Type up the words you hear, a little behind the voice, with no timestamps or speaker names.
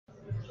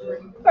All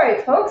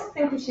right, folks, I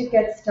think we should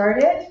get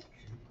started.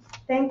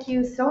 Thank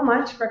you so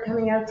much for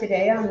coming out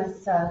today on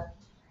this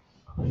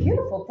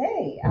beautiful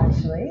day,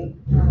 actually.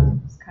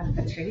 It's kind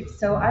of a treat.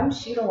 So I'm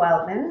Sheila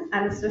Wildman.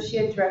 I'm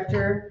Associate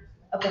Director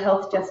of the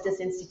Health Justice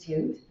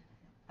Institute,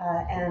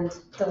 and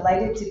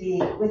delighted to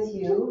be with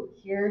you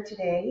here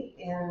today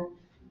in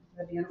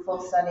the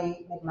beautiful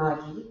sunny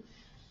Mi'kma'ki,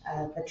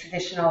 the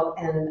traditional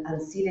and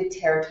unceded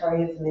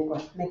territory of the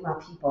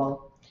Mi'kmaq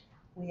people.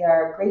 We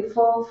are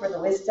grateful for the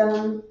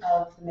wisdom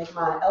of the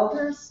Mi'kmaq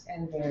elders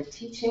and their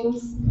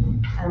teachings,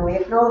 and we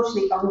acknowledge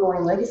the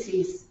ongoing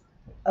legacies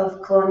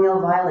of colonial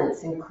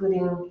violence,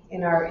 including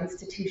in our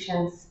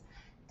institutions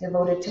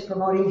devoted to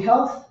promoting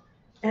health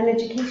and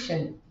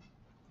education.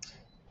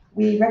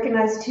 We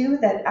recognize, too,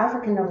 that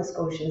African Nova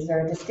Scotians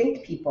are a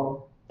distinct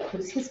people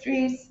whose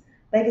histories,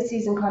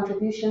 legacies, and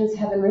contributions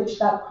have enriched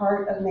that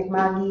part of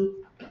Mi'kma'ki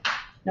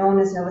known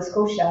as Nova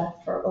Scotia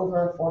for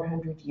over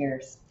 400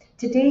 years.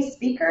 Today's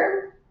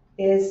speaker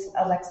is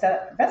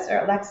Professor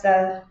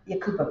Alexa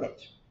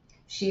Yakubovich.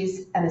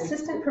 She's an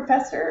assistant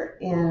professor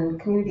in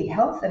community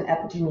health and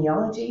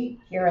epidemiology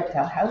here at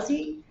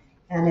Dalhousie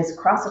and is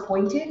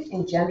cross-appointed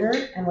in gender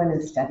and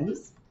women's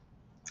studies.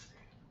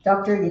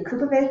 Dr.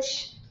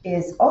 Yakubovich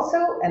is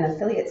also an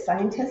affiliate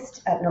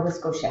scientist at Nova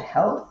Scotia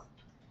Health.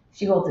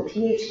 She holds a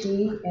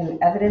PhD in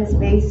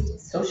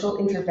evidence-based social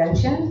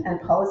intervention and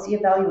policy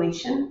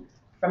evaluation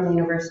from the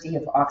University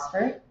of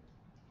Oxford.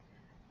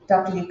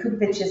 Dr.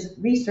 Yakubovich's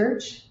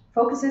research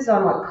focuses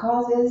on what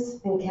causes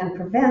and can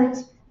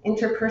prevent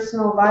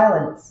interpersonal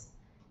violence,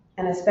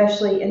 and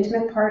especially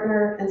intimate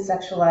partner and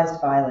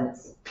sexualized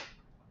violence.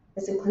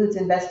 This includes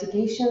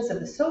investigations of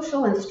the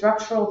social and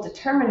structural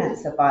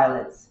determinants of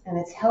violence and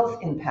its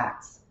health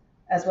impacts,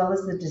 as well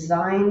as the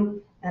design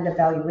and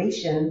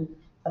evaluation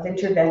of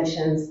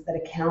interventions that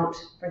account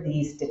for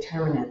these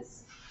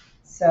determinants.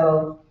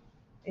 So,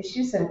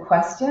 issues and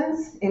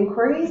questions,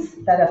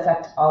 inquiries that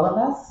affect all of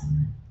us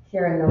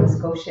here in Nova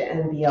Scotia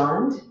and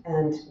beyond.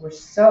 And we're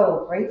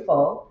so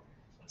grateful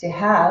to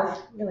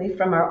have, really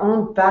from our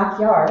own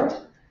backyard,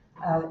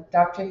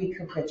 Dr.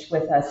 Yakubovich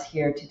with us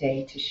here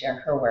today to share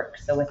her work.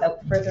 So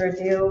without further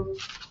ado,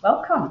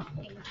 welcome.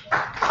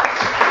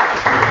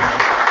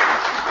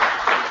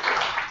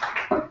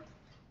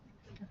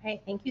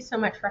 Okay, thank you so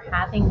much for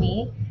having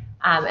me.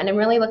 And I'm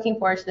really looking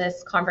forward to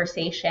this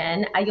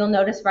conversation. You'll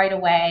notice right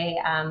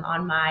away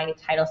on my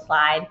title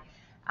slide,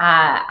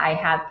 I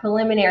have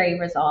preliminary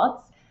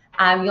results.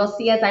 You'll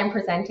see as I'm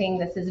presenting,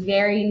 this is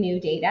very new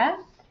data.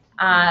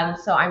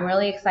 So I'm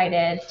really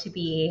excited to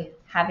be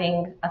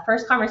having a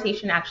first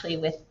conversation actually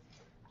with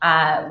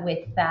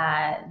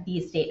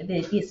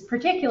these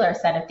particular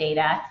set of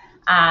data.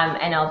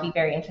 And I'll be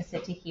very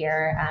interested to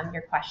hear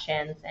your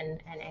questions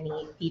and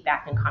any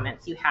feedback and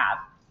comments you have.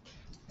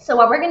 So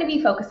what we're going to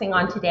be focusing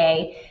on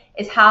today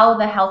is how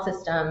the health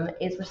system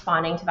is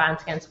responding to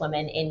violence against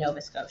women in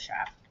Nova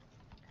Scotia.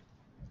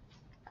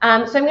 So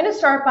I'm going to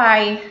start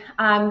by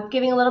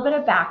giving a little bit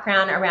of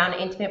background around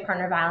intimate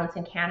partner violence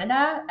in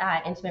Canada.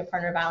 Intimate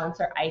partner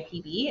violence, or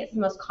IPV, is the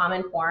most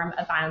common form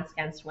of violence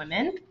against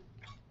women.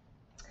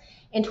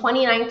 In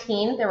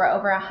 2019, there were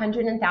over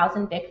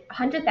 100,000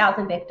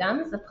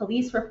 victims of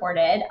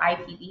police-reported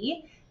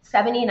IPV,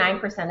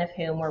 79% of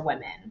whom were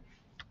women.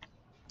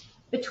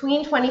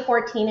 Between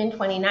 2014 and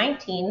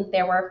 2019,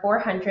 there were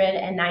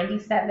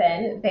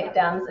 497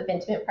 victims of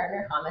intimate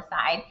partner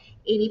homicide,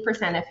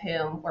 80% of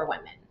whom were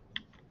women.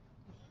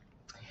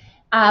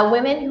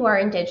 Women who are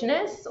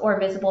Indigenous or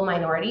visible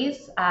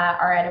minorities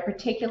are at a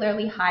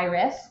particularly high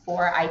risk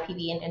for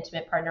IPV and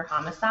intimate partner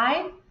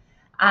homicide.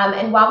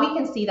 And while we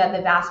can see that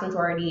the vast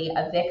majority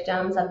of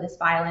victims of this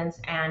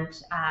violence and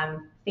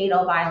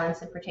fatal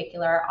violence in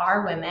particular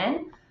are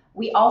women,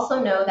 we also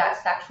know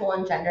that sexual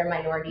and gender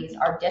minorities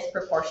are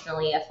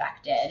disproportionately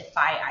affected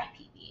by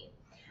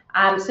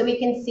IPV. So we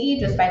can see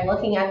just by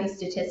looking at these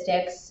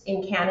statistics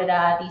in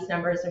Canada, these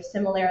numbers are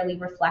similarly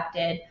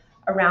reflected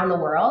around the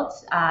world,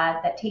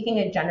 that taking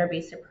a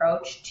gender-based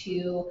approach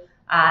to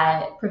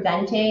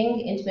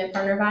preventing intimate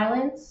partner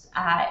violence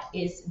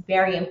is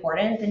very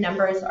important. The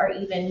numbers are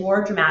even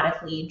more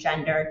dramatically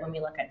gendered when we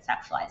look at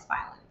sexualized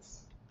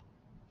violence.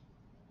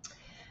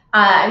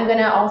 I'm going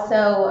to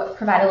also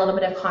provide a little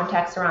bit of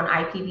context around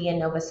IPV in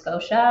Nova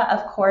Scotia.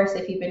 Of course,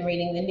 if you've been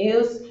reading the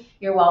news,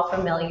 you're well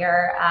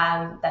familiar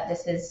that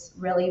this has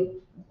really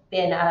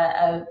been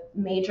a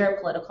major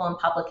political and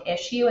public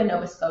issue in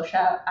Nova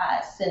Scotia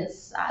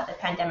since the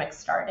pandemic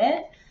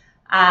started.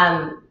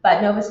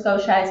 But Nova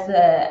Scotia is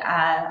the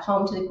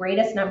home to the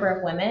greatest number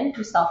of women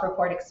who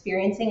self-report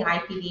experiencing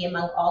IPV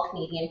among all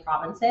Canadian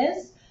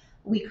provinces.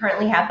 We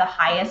currently have the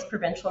highest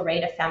provincial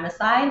rate of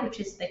femicide, which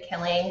is the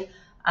killing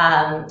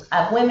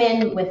of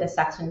women with a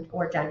sex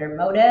or gender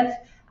motive.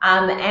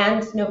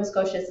 And Nova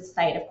Scotia is the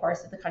site, of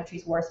course, of the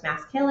country's worst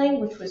mass killing,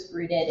 which was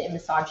rooted in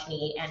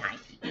misogyny and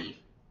IPV.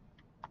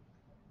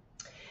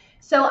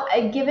 So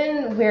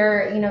given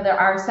where,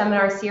 our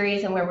seminar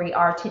series and where we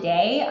are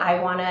today,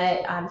 I want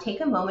to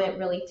take a moment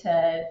really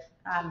to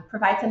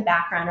provide some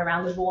background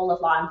around the role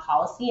of law and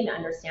policy and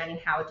understanding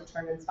how it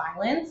determines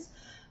violence.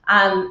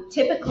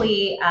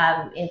 Typically,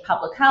 in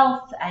public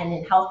health and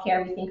in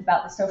healthcare, we think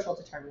about the social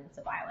determinants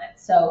of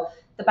violence. So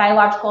the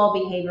biological,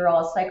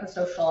 behavioral,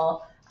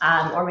 psychosocial,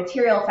 or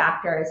material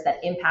factors that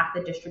impact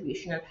the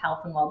distribution of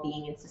health and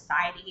well-being in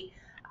society.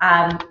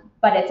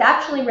 But it's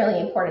actually really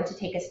important to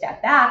take a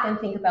step back and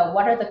think about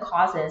what are the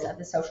causes of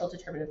the social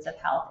determinants of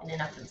health in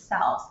and of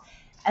themselves.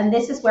 And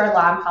this is where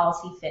law and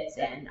policy fits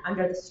in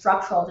under the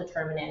structural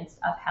determinants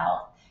of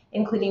health,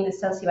 including the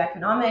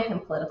socioeconomic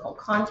and political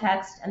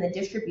context and the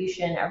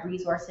distribution of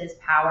resources,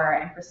 power,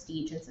 and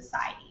prestige in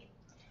society.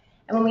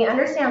 And when we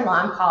understand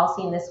law and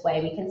policy in this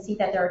way, we can see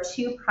that there are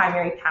two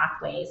primary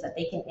pathways that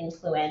they can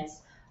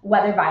influence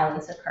whether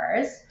violence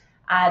occurs.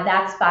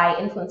 That's by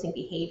influencing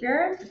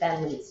behavior that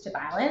then leads to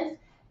violence,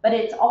 but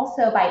it's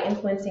also by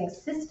influencing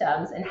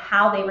systems and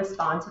how they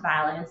respond to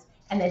violence,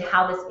 and then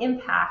how this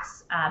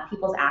impacts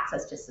people's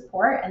access to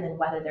support, and then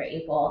whether they're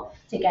able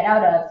to get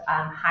out of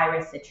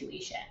high-risk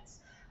situations.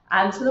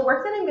 So the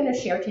work that I'm going to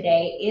share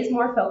today is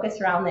more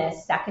focused around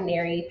this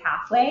secondary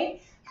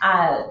pathway,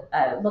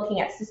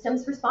 looking at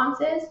systems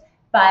responses.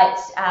 But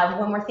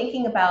when we're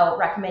thinking about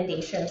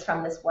recommendations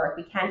from this work,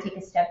 we can take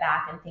a step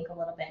back and think a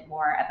little bit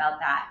more about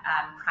that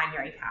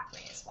primary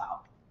pathway as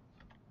well.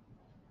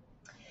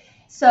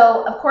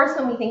 So, of course,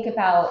 when we think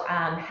about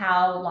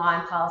how law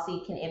and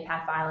policy can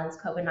impact violence,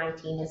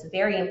 COVID-19 is a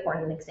very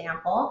important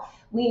example.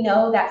 We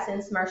know that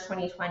since March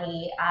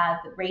 2020,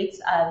 the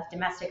rates of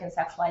domestic and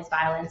sexualized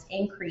violence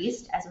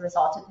increased as a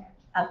result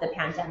of the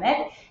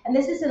pandemic. And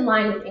this is in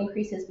line with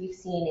increases we've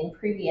seen in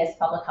previous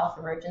public health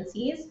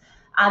emergencies.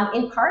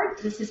 In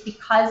part, this is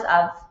because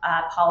of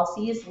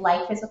policies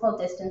like physical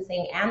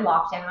distancing and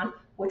lockdown,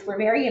 which were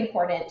very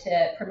important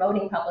to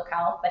promoting public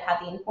health, but had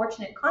the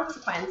unfortunate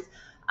consequence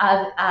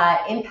of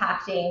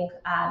impacting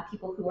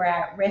people who were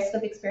at risk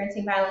of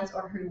experiencing violence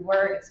or who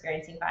were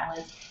experiencing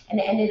violence, and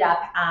ended up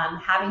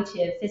having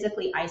to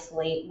physically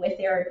isolate with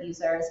their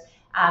abusers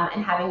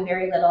and having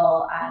very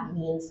little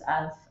means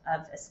of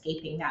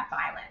escaping that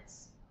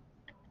violence.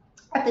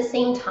 At the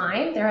same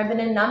time, there have been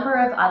a number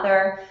of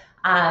other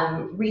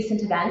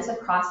recent events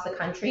across the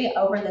country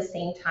over the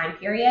same time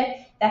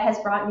period that has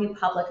brought new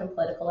public and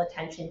political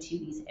attention to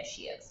these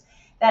issues.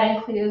 That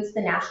includes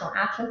the National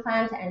Action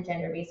Plan to End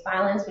Gender-Based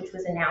Violence, which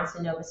was announced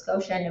in Nova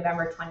Scotia in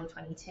November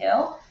 2022.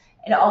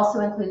 It also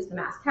includes the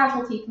Mass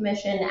Casualty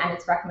Commission and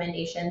its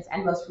recommendations,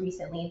 and most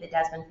recently, the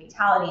Desmond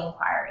Fatality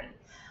Inquiry.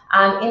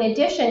 In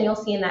addition, you'll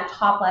see in that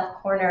top left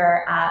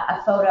corner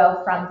a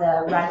photo from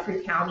the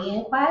Renfrew County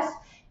inquest.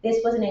 This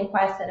was an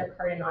inquest that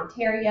occurred in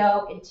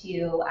Ontario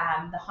into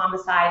the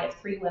homicide of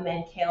 3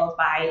 women killed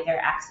by their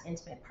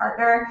ex-intimate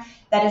partner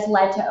that has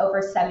led to over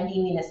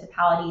 70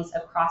 municipalities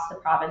across the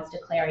province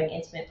declaring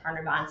intimate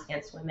partner violence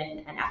against women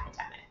an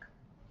epidemic.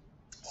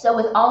 So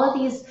with all of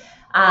these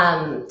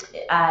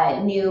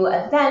new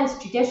events,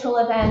 judicial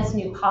events,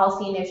 new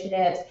policy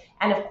initiatives,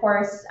 and of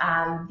course,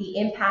 the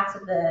impacts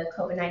of the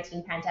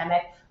COVID-19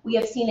 pandemic, we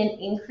have seen an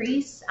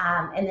increase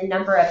in the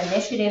number of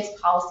initiatives,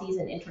 policies,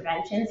 and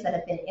interventions that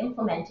have been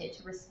implemented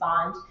to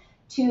respond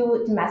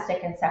to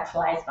domestic and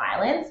sexualized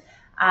violence.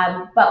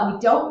 But we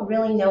don't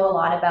really know a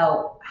lot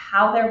about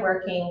how they're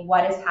working,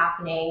 what is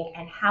happening,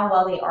 and how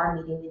well they are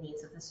meeting the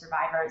needs of the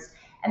survivors.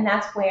 And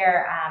that's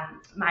where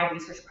my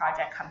research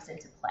project comes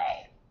into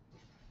play.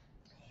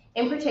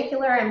 In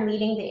particular, I'm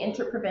leading the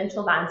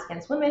Interprovincial Violence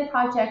Against Women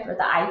project, or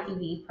the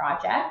IPV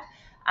project,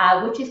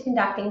 which is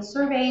conducting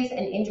surveys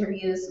and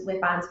interviews with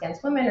violence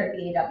against women, or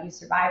VAW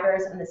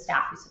survivors, and the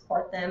staff who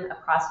support them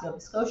across Nova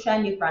Scotia,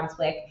 New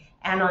Brunswick,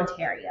 and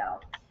Ontario.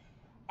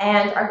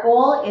 And our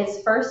goal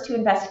is first to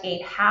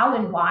investigate how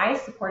and why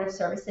supportive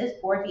services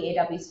for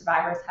VAW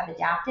survivors have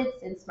adapted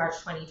since March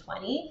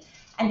 2020,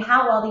 and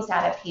how well these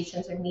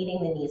adaptations are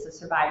meeting the needs of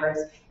survivors,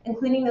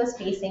 including those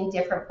facing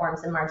different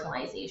forms of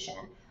marginalization.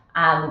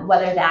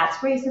 Whether that's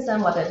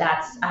racism, whether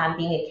that's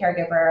being a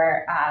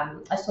caregiver,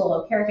 a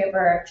solo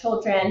caregiver of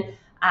children,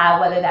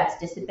 whether that's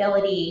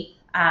disability,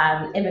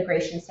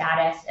 immigration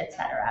status,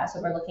 etc. So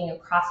we're looking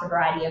across a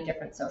variety of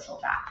different social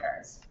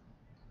factors.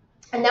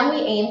 And then we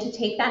aim to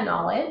take that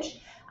knowledge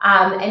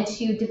and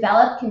to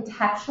develop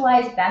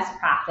contextualized best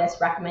practice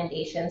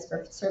recommendations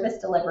for service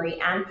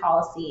delivery and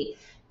policy,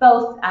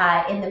 both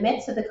in the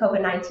midst of the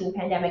COVID-19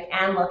 pandemic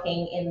and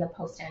looking in the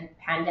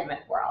post-pandemic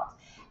world.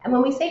 And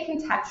when we say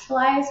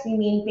contextualize, we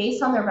mean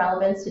based on their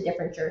relevance to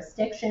different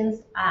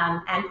jurisdictions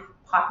and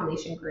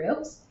population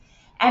groups.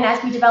 And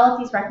as we develop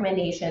these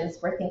recommendations,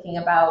 we're thinking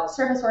about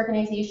service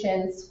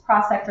organizations,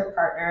 cross-sector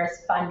partners,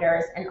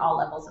 funders, and all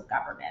levels of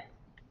government.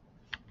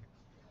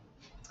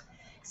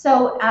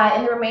 So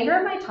in the remainder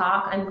of my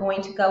talk, I'm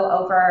going to go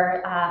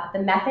over the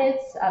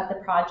methods of the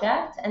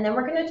project, and then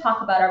we're going to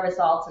talk about our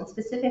results and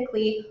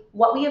specifically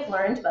what we have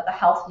learned about the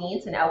health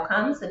needs and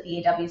outcomes of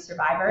VAW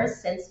survivors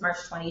since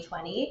March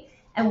 2020,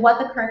 and what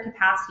the current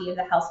capacity of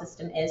the health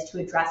system is to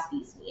address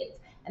these needs.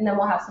 And then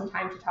we'll have some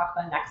time to talk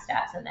about next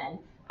steps and then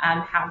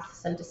have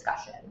some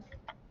discussion.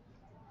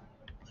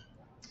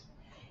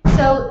 So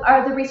So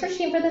the research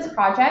team for this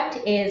project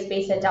is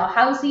based at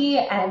Dalhousie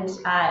and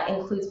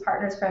includes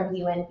partners from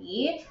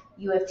UNB,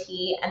 U of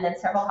T, and then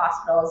several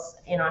hospitals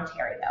in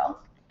Ontario.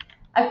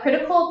 A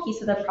critical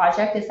piece of the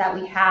project is that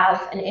we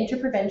have an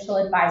interprovincial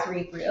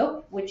advisory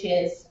group, which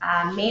is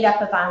made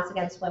up of Violence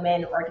Against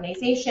Women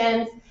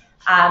organizations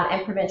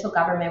and provincial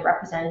government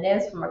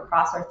representatives from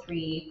across our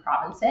 3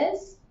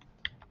 provinces.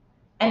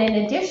 And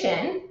in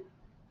addition,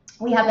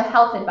 we have a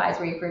health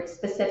advisory group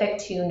specific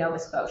to Nova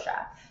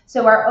Scotia.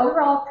 So our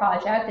overall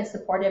project is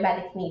supported by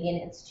the Canadian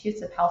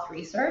Institutes of Health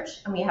Research,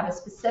 and we have a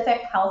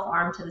specific health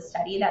arm to the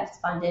study that's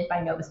funded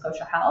by Nova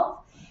Scotia Health.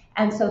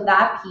 And so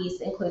that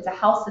piece includes a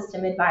health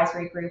system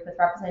advisory group with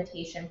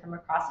representation from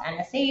across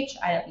NSH,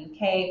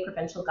 IWK,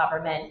 provincial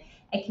government,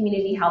 and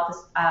community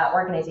health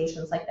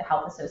organizations like the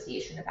Health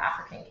Association of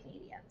African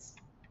Canadians.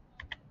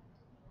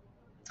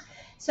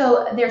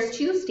 So there's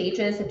 2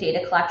 stages of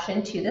data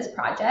collection to this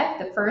project.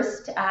 The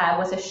first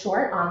was a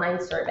short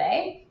online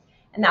survey,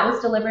 and that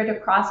was delivered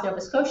across Nova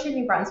Scotia,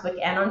 New Brunswick,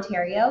 and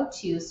Ontario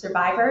to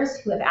survivors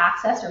who have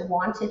accessed or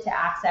wanted to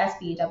access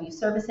VAW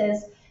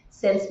services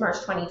since March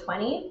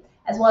 2020,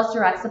 as well as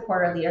direct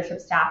support or leadership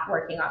staff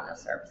working on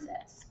those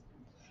services.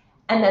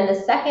 And then the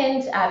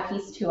second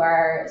piece to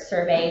our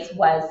surveys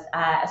was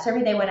a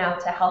survey that went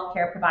out to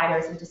healthcare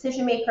providers and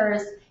decision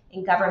makers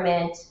in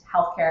government,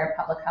 healthcare,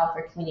 public health,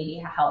 or community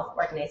health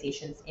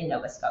organizations in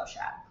Nova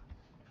Scotia.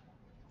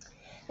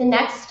 The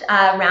next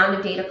round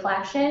of data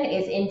collection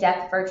is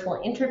in-depth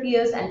virtual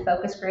interviews and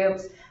focus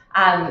groups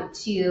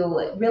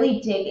to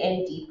really dig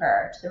in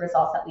deeper to the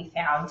results that we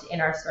found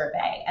in our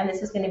survey. And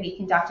this is going to be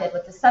conducted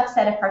with a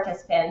subset of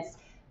participants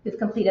who've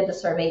completed the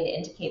survey to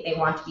indicate they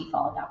want to be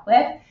followed up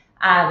with.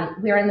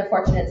 We're in the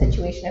fortunate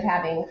situation of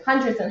having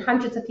hundreds and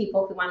hundreds of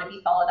people who want to be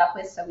followed up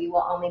with, so we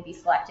will only be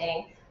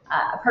selecting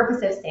a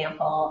purposive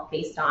sample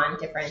based on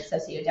different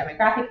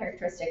socio-demographic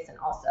characteristics and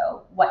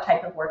also what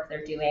type of work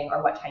they're doing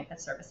or what type of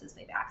services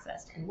they've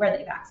accessed and where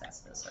they've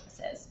accessed those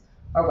services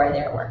or where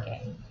they're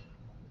working.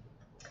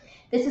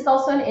 This is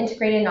also an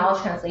integrated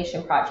knowledge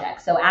translation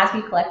project. So as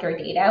we collect our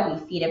data,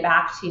 we feed it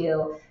back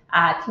to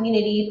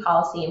community,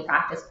 policy, and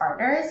practice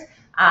partners,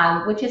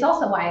 which is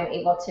also why I'm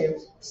able to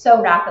so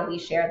rapidly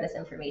share this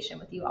information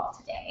with you all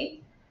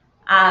today.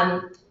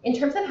 In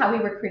terms of how we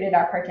recruited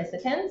our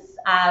participants,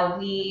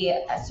 we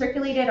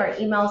circulated our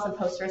emails and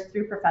posters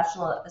through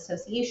professional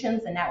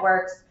associations and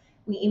networks.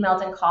 We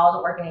emailed and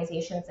called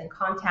organizations and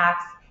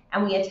contacts,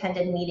 and we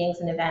attended meetings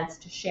and events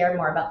to share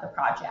more about the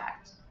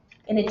project.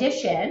 In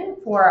addition,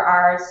 for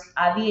our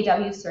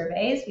VAW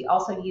surveys, we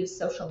also used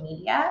social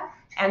media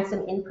and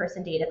some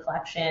in-person data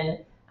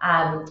collection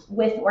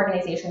with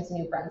organizations in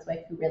New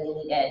Brunswick who really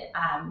needed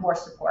more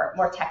support,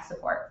 more tech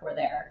support for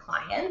their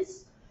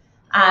clients.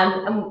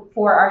 And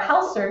for our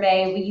health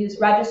survey, we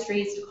used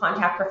registries to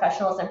contact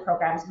professionals and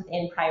programs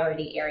within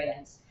priority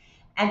areas.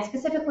 And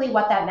specifically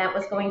what that meant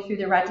was going through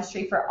the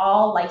registry for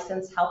all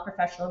licensed health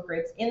professional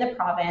groups in the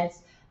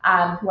province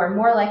who are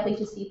more likely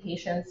to see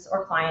patients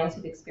or clients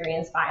who've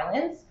experienced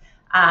violence.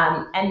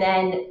 And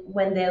then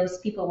when those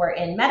people were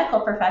in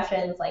medical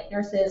professions like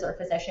nurses or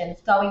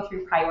physicians, going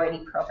through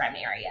priority program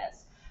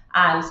areas.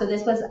 So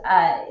this was,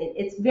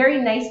 it's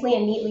very nicely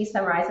and neatly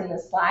summarized in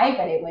this slide,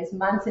 but it was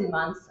months and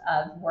months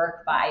of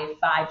work by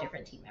 5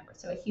 different team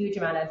members. So a huge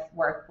amount of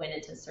work went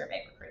into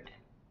survey recruitment.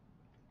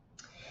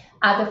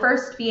 The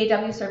first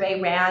VAW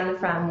survey ran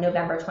from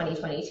November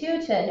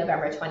 2022 to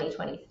November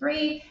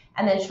 2023.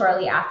 And then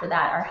shortly after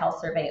that, our health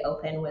survey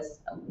was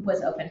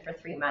open for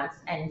 3 months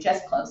and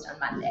just closed on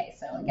Monday.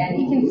 So again,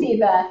 you can see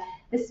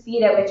the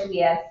speed at which we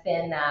have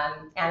been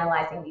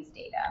analyzing these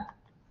data.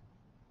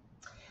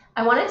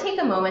 I want to take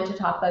a moment to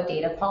talk about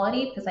data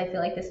quality because I feel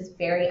like this is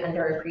very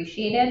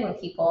underappreciated when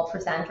people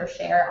present or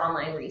share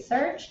online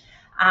research.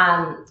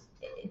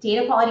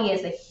 Data quality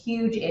is a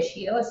huge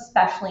issue,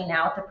 especially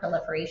now with the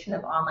proliferation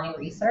of online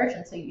research,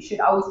 and so you should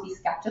always be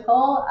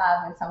skeptical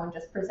when someone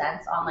just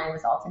presents online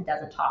results and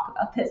doesn't talk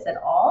about this at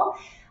all.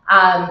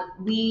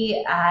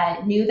 We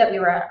knew that we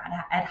were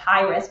at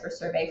high risk for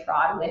survey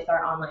fraud with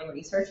our online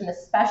research, and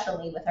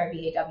especially with our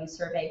VAW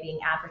survey being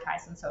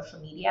advertised on social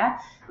media.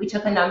 We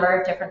took a number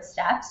of different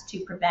steps to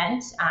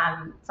prevent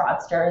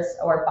fraudsters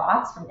or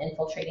bots from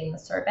infiltrating the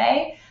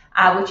survey,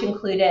 which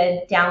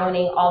included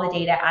downloading all the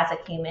data as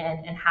it came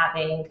in and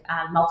having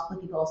multiple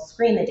people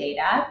screen the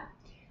data.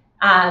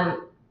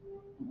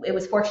 It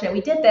was fortunate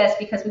we did this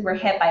because we were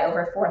hit by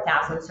over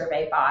 4,000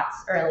 survey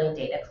bots early in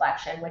data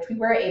collection, which we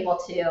were able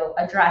to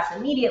address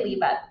immediately,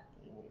 but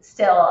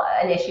still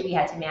an issue we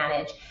had to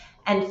manage.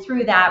 And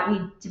through that, we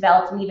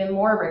developed an even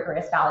more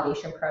rigorous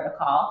validation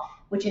protocol,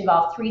 which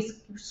involved 3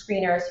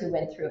 screeners who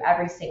went through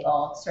every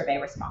single survey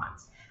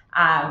response.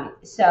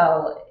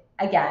 So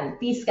again,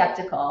 be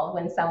skeptical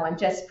when someone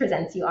just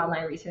presents you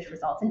online research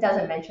results and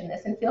doesn't mention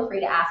this, and feel free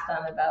to ask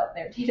them about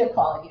their data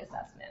quality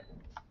assessment.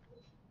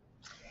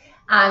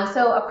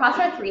 So across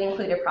our 3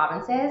 included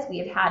provinces, we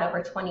have had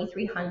over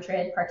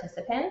 2,300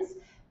 participants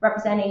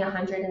representing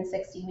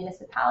 160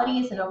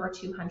 municipalities and over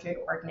 200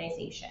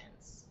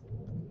 organizations.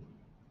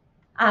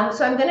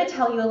 So I'm going to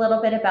tell you a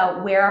little bit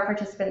about where our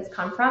participants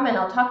come from, and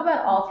I'll talk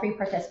about all 3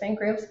 participant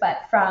groups,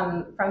 but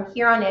from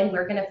here on in,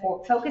 we're going to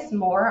focus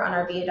more on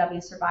our VAW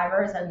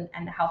survivors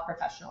and the health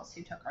professionals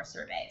who took our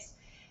surveys.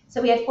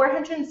 So we had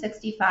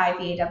 465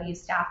 VAW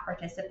staff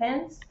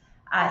participants.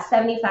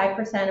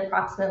 75%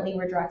 approximately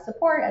were direct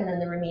support, and then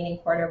the remaining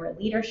quarter were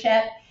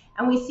leadership.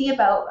 And we see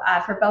about,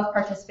 for both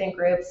participant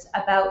groups,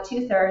 about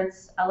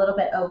 2/3, a little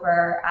bit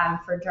over,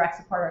 for direct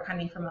support are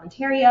coming from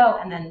Ontario,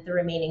 and then the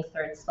remaining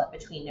third split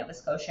between Nova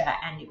Scotia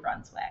and New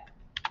Brunswick.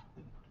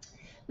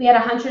 We had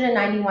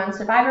 191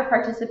 survivor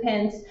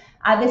participants.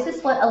 This is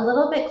split a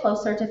little bit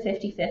closer to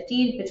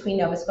 50-50 between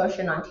Nova Scotia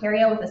and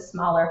Ontario, with a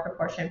smaller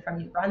proportion from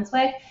New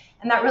Brunswick.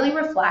 And that really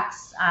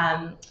reflects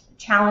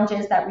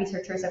challenges that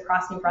researchers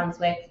across New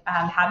Brunswick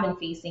have been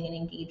facing in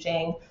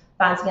engaging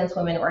violence against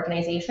women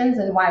organizations,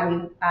 and why we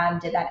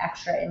did that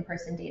extra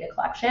in-person data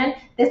collection.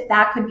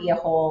 That could be a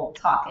whole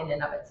talk in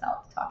and of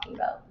itself, talking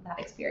about that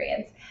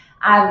experience.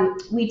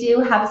 We do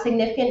have a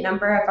significant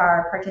number of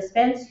our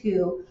participants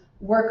who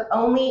work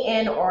only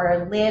in,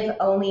 or live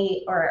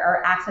only, or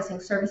are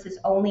accessing services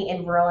only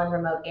in rural and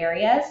remote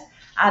areas.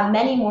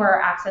 Many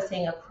more are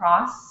accessing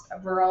across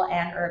rural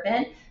and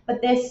urban, but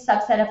this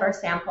subset of our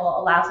sample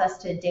allows us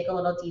to dig a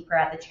little deeper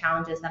at the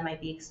challenges that might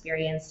be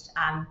experienced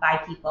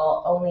by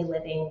people only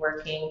living,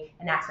 working,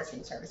 and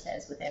accessing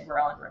services within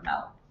rural and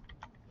remote.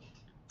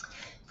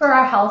 For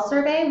our health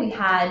survey, we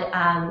had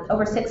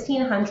over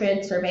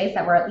 1,600 surveys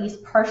that were at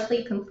least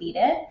partially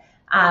completed,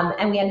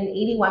 and we had an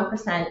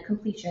 81%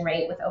 completion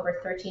rate with over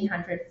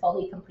 1,300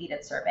 fully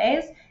completed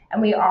surveys.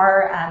 And we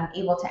are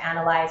able to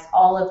analyze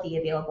all of the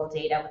available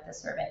data with the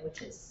survey,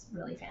 which is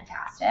really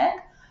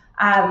fantastic.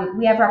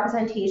 We have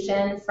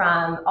representation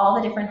from all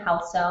the different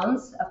health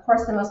zones, of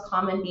course the most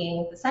common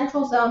being the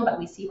central zone, but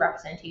we see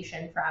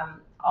representation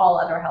from all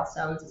other health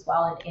zones as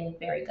well in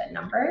very good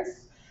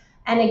numbers.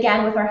 And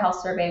again, with our health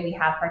survey, we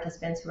have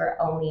participants who are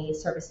only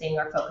servicing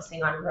or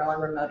focusing on rural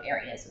and remote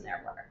areas in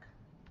their work.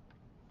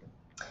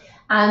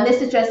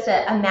 This is just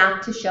a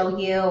map to show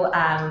you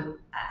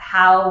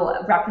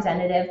how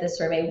representative the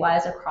survey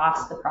was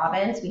across the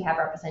province. We have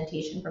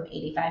representation from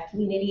 85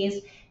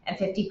 communities, and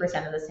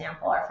 50% of the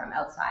sample are from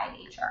outside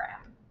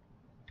HRM.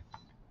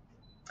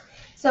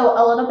 So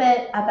a little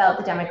bit about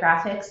the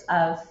demographics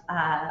of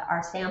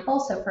our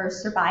sample. So for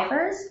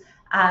survivors,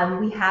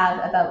 we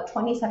have about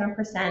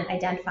 27%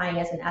 identifying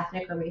as an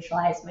ethnic or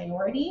racialized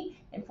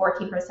minority, and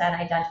 14%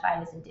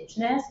 identified as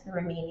Indigenous. The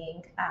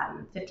remaining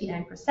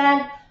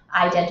 59%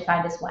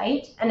 identified as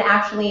white. And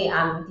actually,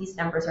 these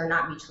numbers are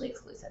not mutually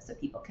exclusive, so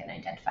people can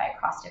identify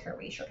across different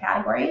racial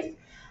categories.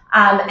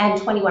 And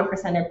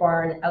 21% are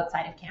born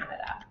outside of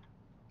Canada.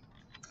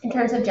 In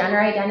terms of gender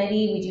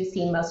identity, we do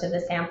see most of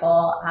the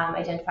sample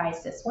identify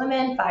as cis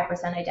women,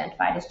 5%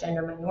 identified as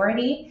gender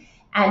minority,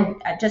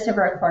 and just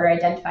over a quarter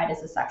identified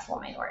as a sexual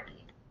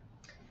minority.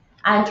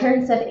 In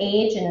terms of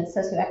age and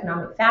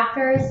socioeconomic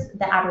factors,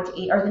 the average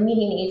age, or the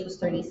median age, was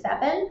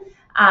 37.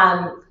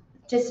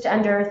 Just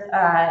under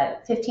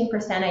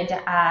 15%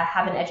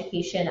 have an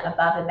education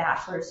above a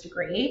bachelor's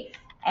degree,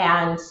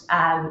 and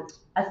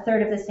a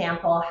third of the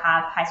sample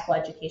have high school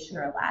education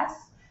or less.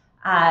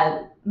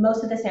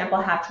 Most of the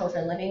sample have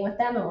children living with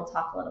them, and we'll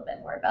talk a little bit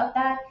more about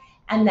that.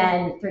 And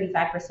then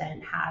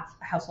 35% have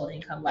household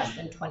income less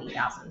than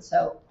 $20,000,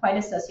 so quite a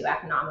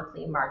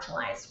socioeconomically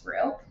marginalized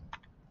group.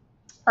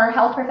 Our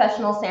health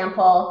professional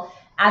sample,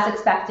 as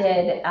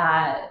expected,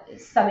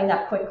 summing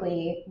up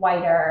quickly,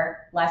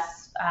 whiter,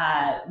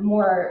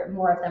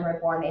 more of them are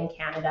born in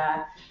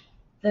Canada.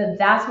 The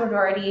vast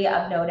majority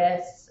of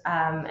notice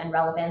and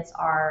relevance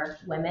are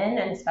women,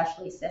 and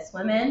especially cis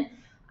women.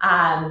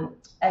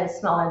 A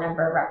smaller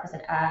number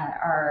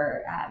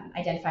are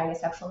identifying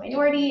as sexual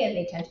minority, and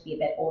they tend to be a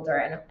bit older,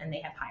 and they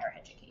have higher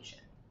education.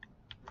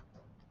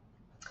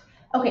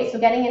 Okay, so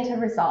getting into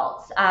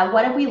results.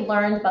 What have we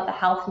learned about the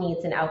health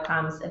needs and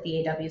outcomes of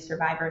VAW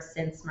survivors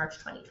since March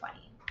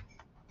 2020?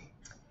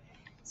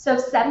 So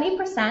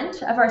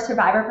 70% of our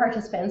survivor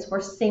participants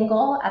were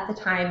single at the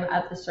time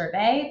of the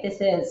survey.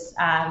 This is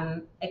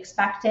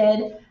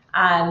expected.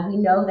 We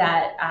know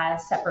that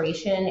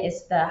separation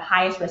is the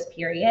highest risk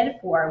period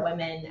for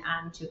women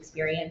to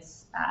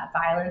experience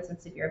violence and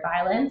severe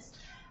violence.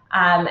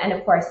 And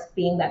of course,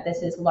 being that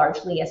this is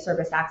largely a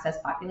service access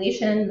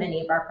population,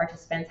 many of our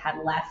participants had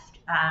left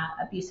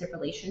abusive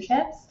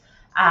relationships.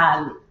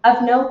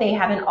 Of note, they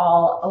haven't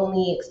all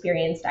only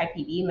experienced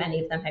IPV.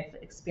 Many of them have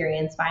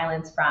experienced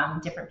violence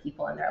from different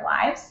people in their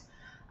lives.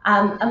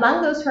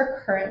 Among those who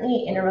are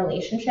currently in a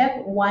relationship,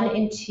 1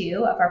 in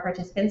 2 of our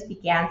participants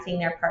began seeing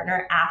their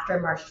partner after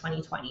March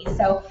 2020.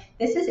 So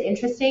this is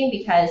interesting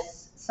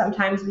because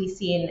sometimes we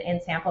see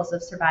in samples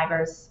of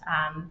survivors,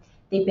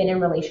 they've been in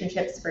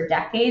relationships for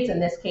decades. In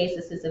this case,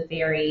 this is a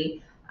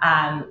very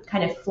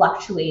kind of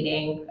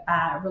fluctuating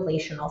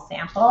relational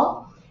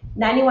sample.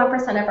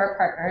 91% of our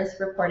partners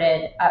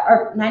reported,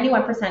 or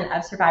 91%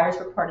 of survivors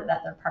reported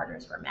that their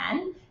partners were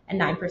men, and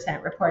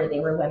 9% reported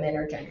they were women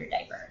or gender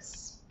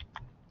diverse.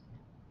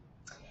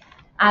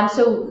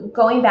 So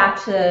going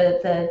back to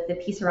the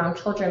piece around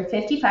children,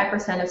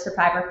 55% of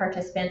survivor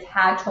participants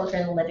had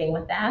children living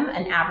with them,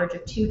 an average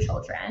of 2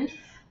 children.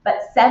 But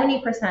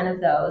 70%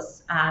 of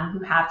those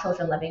who have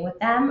children living with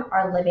them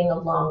are living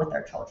alone with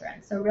their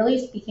children. So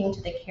really speaking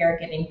to the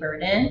caregiving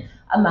burden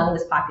among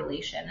this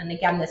population. And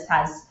again, this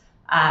has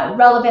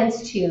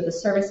relevance to the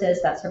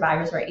services that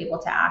survivors are able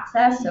to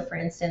access. So for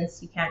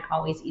instance, you can't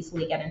always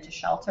easily get into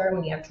shelter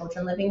when you have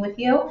children living with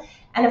you.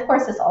 And of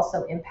course, this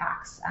also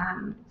impacts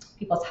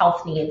people's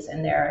health needs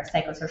and their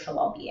psychosocial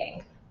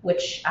well-being,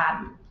 which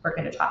we're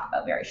going to talk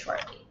about very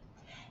shortly.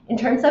 In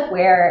terms of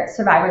where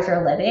survivors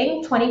are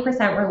living,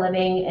 20% were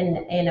living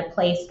in a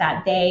place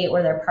that they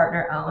or their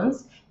partner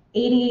owns.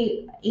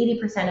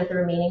 80% of the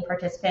remaining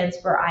participants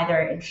were either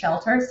in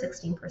shelter,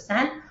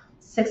 16%,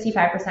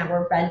 65%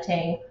 were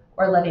renting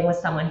or living with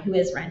someone who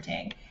is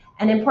renting.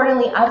 And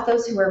importantly, of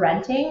those who were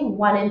renting,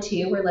 1 in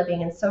 2 were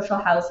living in social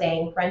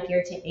housing, rent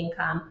geared to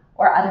income,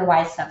 or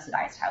otherwise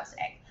subsidized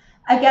housing.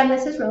 Again,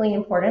 this is really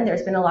important.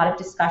 There's been a lot of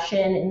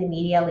discussion in the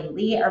media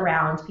lately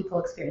around people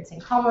experiencing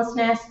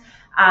homelessness.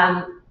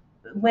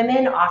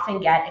 Women often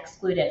get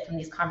excluded from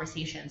these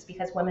conversations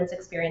because women's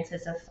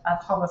experiences of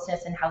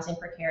homelessness and housing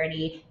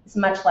precarity is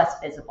much less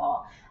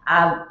visible.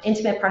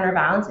 Intimate partner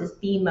violence is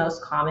the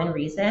most common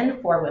reason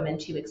for women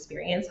to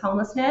experience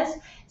homelessness.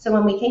 So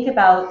when we think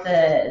about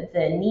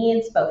the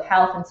needs, both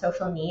health and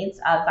social needs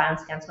of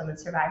violence against women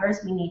survivors,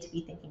 we need to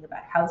be thinking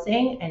about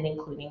housing and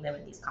including them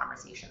in these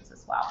conversations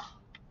as well.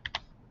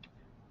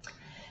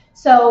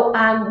 So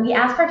we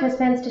asked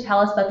participants to tell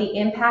us about the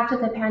impact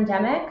of the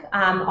pandemic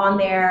on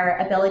their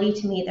ability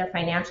to meet their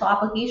financial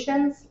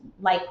obligations,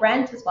 like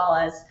rent, as well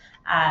as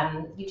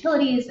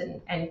utilities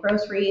and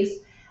groceries.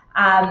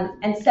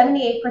 And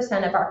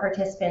 78% of our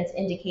participants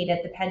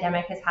indicated the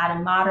pandemic has had a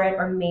moderate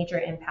or major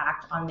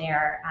impact on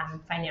their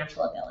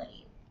financial ability.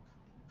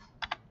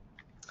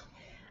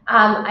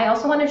 I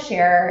also want to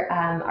share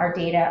our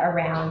data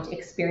around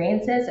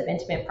experiences of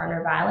intimate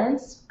partner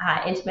violence.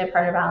 Intimate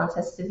partner violence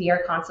has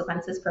severe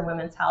consequences for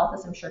women's health,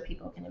 as I'm sure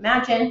people can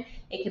imagine.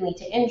 It can lead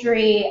to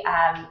injury,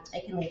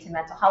 it can lead to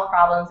mental health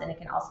problems, and it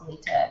can also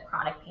lead to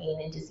chronic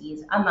pain and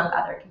disease, among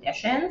other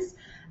conditions.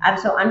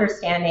 So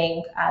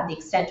understanding the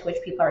extent to which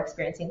people are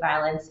experiencing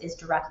violence is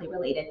directly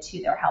related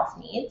to their health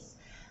needs.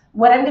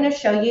 What I'm going to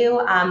show you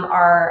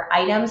are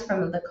items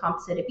from the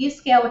Composite Abuse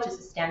Scale, which is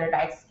a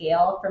standardized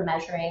scale for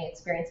measuring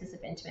experiences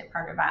of intimate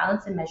partner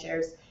violence and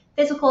measures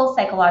physical,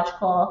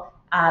 psychological,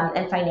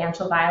 and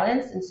financial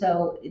violence. And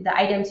so the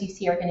items you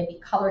see are going to be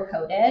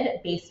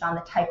color-coded based on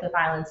the type of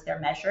violence they're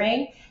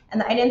measuring.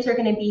 And the items are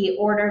going to be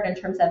ordered in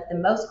terms of the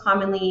most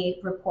commonly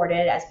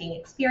reported as being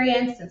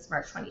experienced since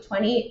March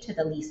 2020 to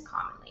the least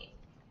commonly.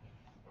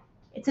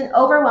 It's an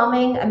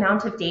overwhelming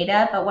amount of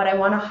data, but what I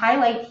want to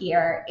highlight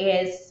here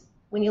is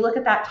when you look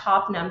at that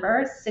top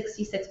number,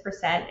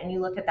 66%, and you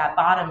look at that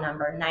bottom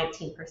number,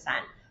 19%,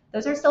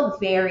 those are still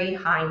very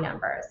high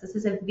numbers. This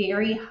is a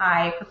very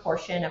high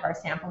proportion of our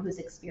sample who's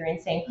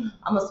experiencing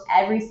almost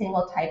every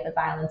single type of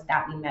violence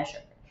that we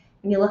measured.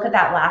 When you look at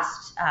that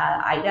last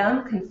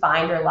item,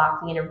 confined or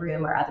locked me in a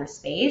room or other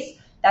space,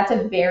 that's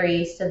a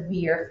very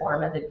severe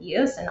form of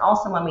abuse, and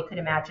also one we could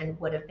imagine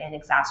would have been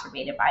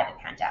exacerbated by the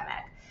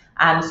pandemic.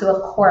 So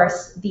of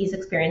course, these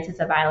experiences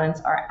of violence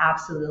are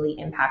absolutely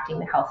impacting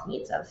the health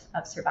needs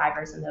of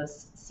survivors and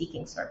those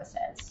seeking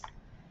services.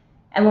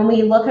 And when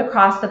we look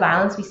across the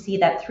violence, we see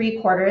that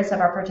 3/4 of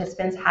our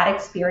participants had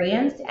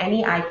experienced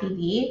any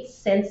IPV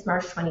since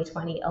March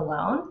 2020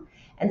 alone,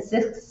 and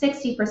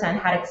 60%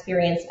 had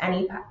experienced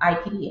any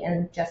IPV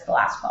in just the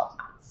last 12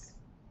 months.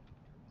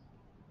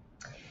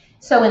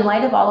 So in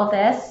light of all of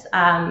this,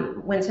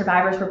 when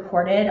survivors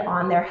reported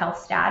on their health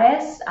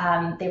status,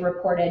 they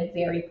reported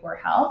very poor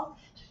health.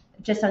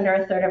 Just under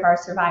 1/3 of our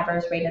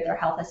survivors rated their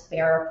health as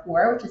fair or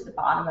poor, which is the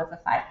bottom of a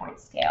 5-point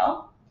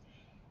scale.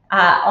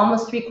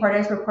 Almost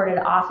 3/4 reported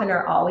often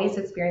or always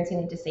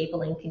experiencing a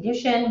disabling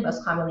condition,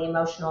 most commonly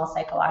emotional,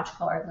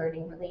 psychological, or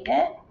learning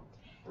related.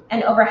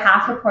 And over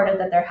half reported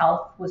that their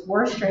health was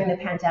worse during the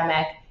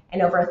pandemic,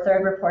 and over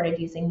 1/3 reported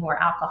using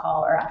more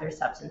alcohol or other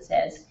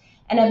substances.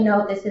 And of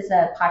note, this is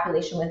a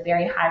population with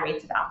very high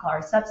rates of alcohol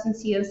or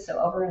substance use, so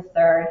over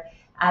 1/3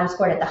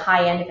 scored at the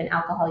high end of an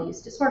alcohol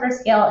use disorder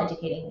scale,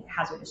 indicating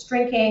hazardous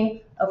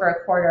drinking, over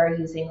 1/4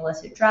 using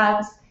illicit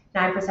drugs,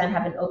 9%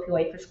 have an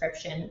opioid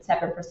prescription,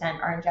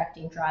 7% are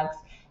injecting drugs,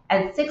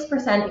 and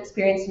 6%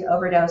 experienced an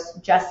overdose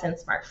just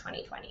since March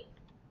 2020.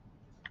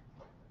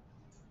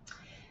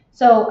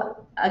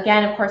 So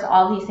again, of course,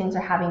 all of these things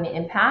are having an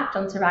impact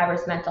on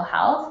survivors' mental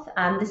health.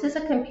 This is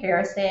a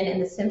comparison in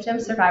the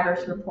symptoms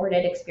survivors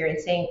reported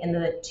experiencing in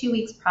the 2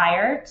 weeks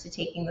prior to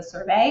taking the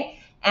survey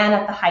and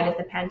at the height of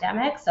the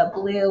pandemic. So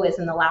blue is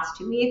in the last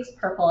 2 weeks,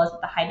 purple is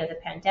at the height of the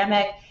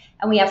pandemic,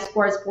 and we have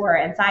scores for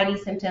anxiety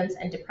symptoms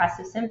and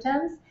depressive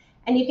symptoms.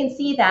 And you can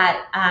see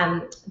that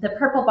the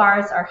purple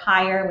bars are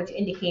higher, which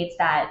indicates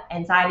that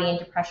anxiety and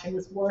depression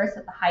was worse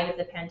at the height of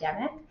the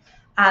pandemic.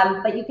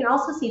 But you can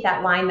also see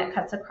that line that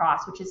cuts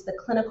across, which is the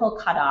clinical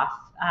cutoff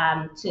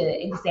to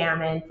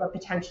examine for a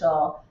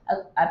potential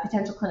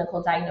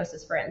clinical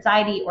diagnosis for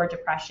anxiety or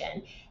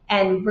depression.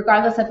 And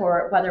regardless of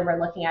whether we're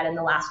looking at in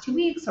the last 2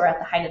 weeks or at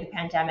the height of the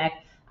pandemic,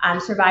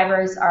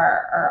 survivors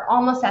are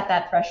almost at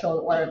that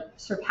threshold or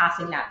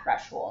surpassing that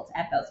threshold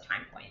at both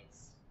time points.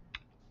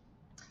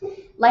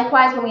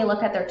 Likewise, when we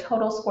look at their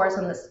total scores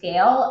on the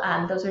scale,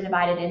 those are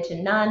divided into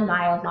none,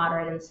 mild,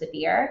 moderate, and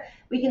severe.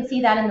 We can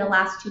see that in the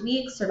last 2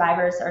 weeks,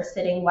 survivors are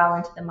sitting well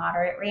into the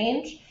moderate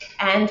range.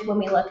 And when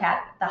we look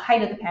at the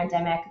height of the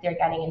pandemic, they're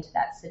getting into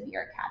that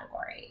severe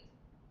category.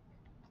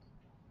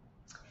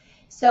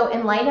 So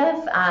in light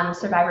of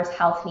survivors'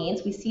 health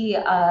needs, we see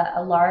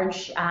a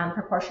large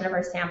proportion of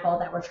our sample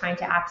that we're trying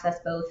to access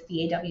both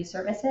VAW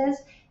services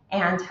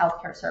and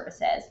healthcare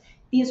services.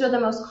 These are the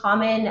most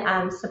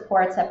common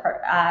supports that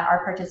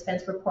our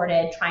participants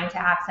reported trying to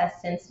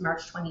access since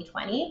March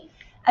 2020.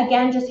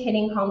 Again, just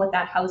hitting home with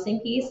that housing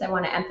piece, I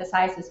want to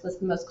emphasize this was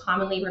the most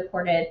commonly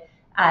reported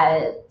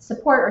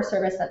support or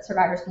service that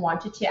survivors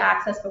wanted to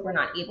access but were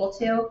not able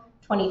to.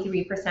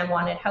 23%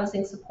 wanted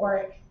housing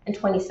support and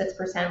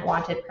 26%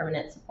 wanted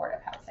permanent supportive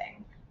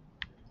housing.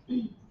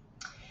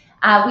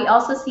 We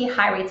also see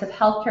high rates of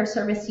healthcare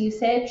service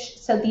usage.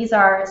 So these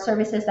are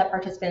services that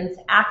participants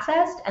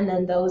accessed and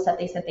then those that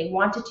they said they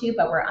wanted to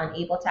but were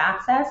unable to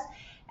access.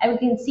 And we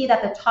can see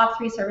that the top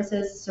 3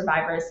 services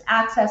survivors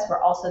accessed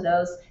were also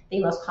those they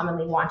most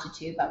commonly wanted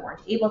to but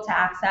weren't able to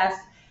access.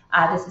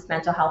 This is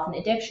mental health and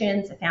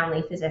addictions, a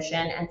family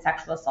physician, and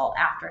sexual assault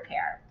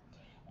aftercare.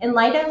 In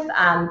light of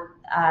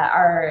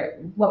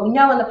what we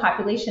know in the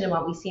population and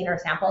what we see in our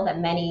sample, that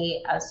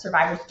many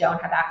survivors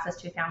don't have access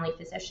to a family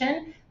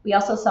physician, we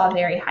also saw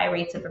very high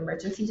rates of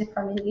emergency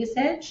department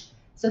usage.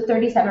 So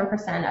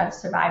 37% of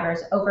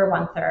survivors, over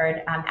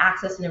 1/3,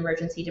 access an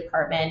emergency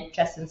department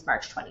just since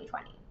March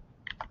 2020.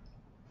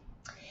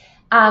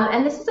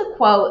 And this is a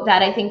quote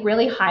that I think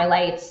really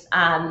highlights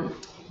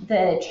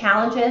the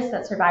challenges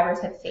that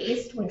survivors have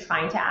faced when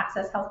trying to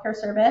access healthcare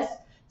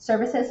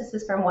services. This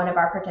is from one of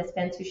our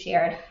participants who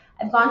shared,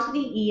 "I've gone to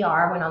the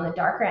ER when on the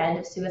darker end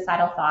of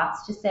suicidal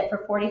thoughts to sit for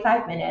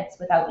 45 minutes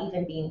without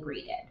even being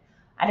greeted.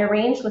 I'd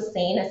arranged with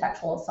SANE, a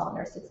sexual assault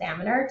nurse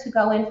examiner, to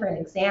go in for an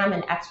exam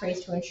and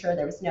x-rays to ensure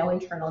there was no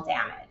internal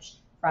damage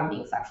from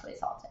being sexually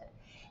assaulted.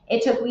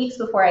 It took weeks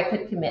before I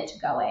could commit to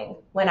going.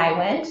 When I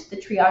went, the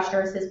triage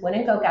nurses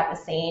wouldn't go get the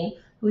SANE,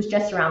 who was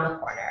just around the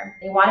corner.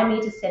 They wanted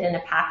me to sit in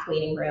a packed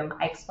waiting room.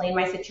 I explained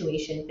my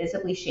situation,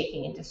 visibly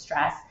shaking in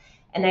distress,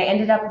 and I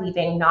ended up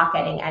leaving not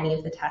getting any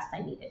of the tests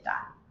I needed done."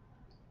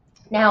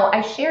 Now,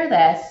 I share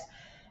this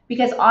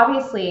because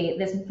obviously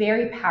this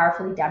very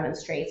powerfully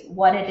demonstrates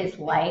what it is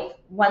like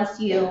once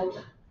you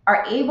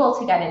are able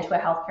to get into a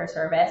healthcare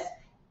service,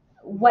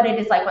 what it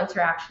is like once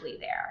you're actually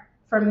there.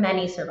 For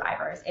many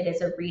survivors, it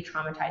is a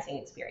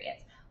re-traumatizing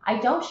experience. I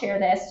don't share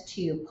this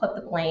to put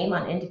the blame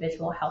on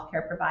individual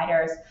healthcare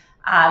providers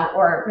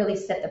or really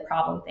sit the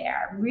problem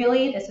there.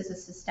 Really, this is a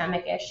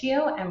systemic issue,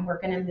 and we're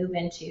going to move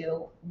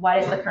into what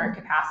is the current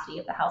capacity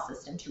of the health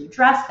system to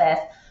address this,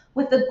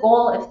 with the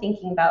goal of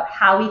thinking about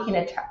how we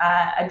can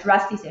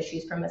address these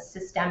issues from a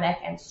systemic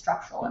and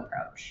structural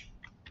approach.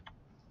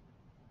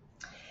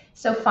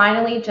 So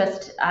finally,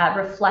 just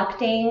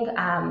reflecting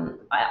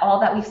all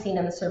that we've seen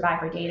in the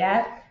survivor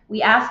data,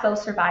 we asked both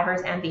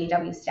survivors and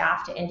VAW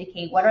staff to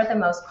indicate what are the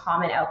most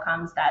common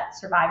outcomes that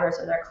survivors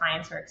or their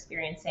clients are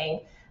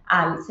experiencing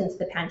since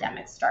the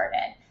pandemic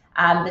started.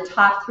 The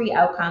top 3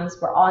 outcomes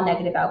were all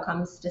negative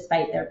outcomes,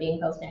 despite there being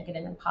both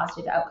negative and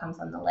positive outcomes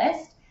on the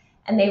list.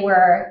 And they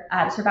were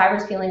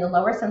survivors feeling a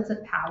lower sense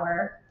of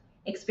power,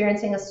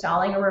 experiencing a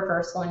stalling or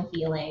reversal in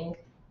healing,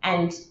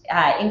 and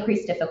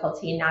increased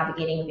difficulty in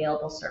navigating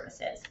available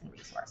services and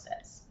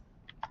resources.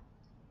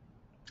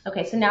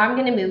 Okay, so now I'm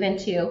going to move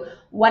into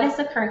what is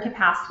the current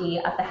capacity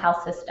of the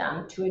health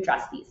system to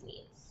address these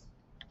needs.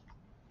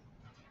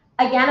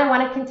 Again, I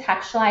want to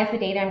contextualize the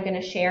data I'm going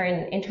to share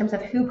in terms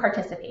of who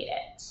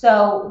participated.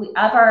 So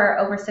of our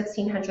over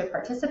 1,600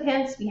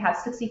 participants, we have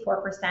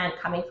 64%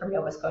 coming from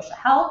Nova Scotia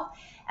Health,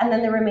 and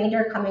then the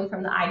remainder coming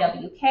from the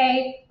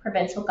IWK,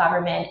 provincial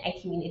government, and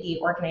community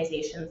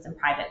organizations and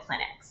private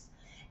clinics.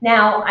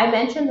 Now, I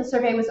mentioned the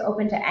survey was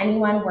open to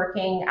anyone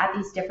working at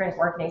these different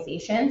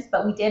organizations,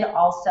 but we did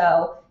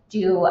also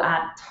do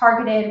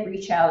targeted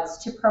reach outs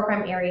to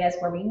program areas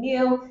where we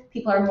knew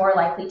people are more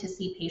likely to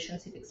see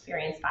patients who've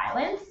experienced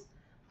violence.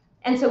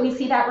 And so we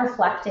see that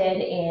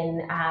reflected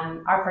in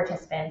our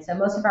participants. So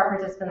most of our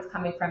participants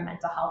coming from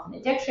mental health and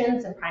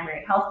addictions and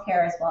primary health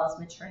care, as well as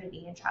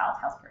maternity and child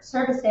health care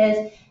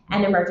services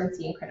and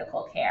emergency and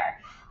critical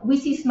care. We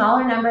see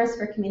smaller numbers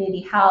for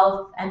community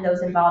health and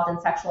those involved in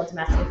sexual and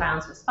domestic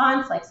violence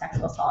response, like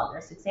sexual assault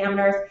nurse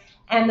examiners,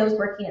 and those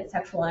working at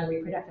sexual and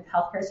reproductive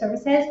health care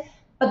services.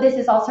 But this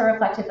is also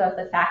reflective of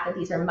the fact that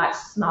these are much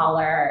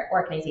smaller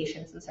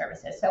organizations and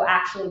services. So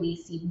actually we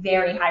see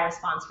very high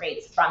response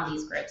rates from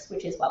these groups,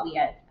 which is what we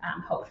had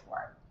hoped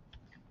for.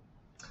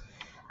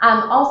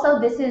 Also,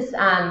 this is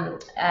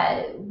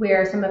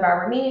where some of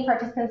our remaining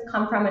participants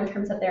come from in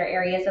terms of their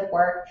areas of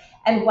work.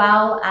 And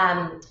while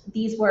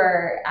these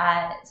were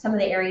some of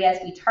the areas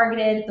we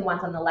targeted, the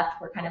ones on the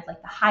left were kind of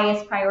like the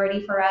highest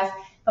priority for us,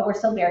 but we're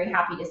still very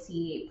happy to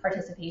see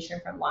participation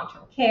from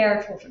long-term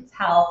care, children's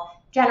health,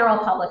 general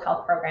public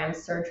health programs,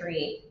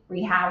 surgery,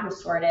 rehab,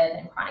 restorative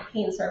and chronic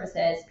pain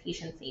services,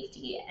 patient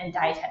safety, and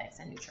dietetics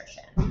and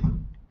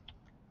nutrition.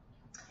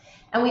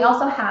 And we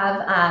also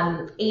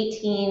have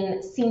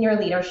 18 senior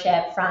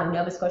leadership from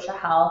Nova Scotia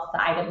Health, the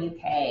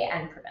IWK,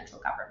 and provincial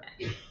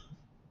government.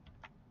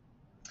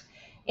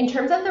 In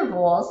terms of the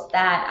roles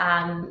that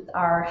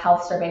our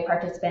health survey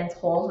participants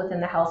hold within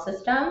the health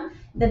system,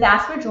 the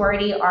vast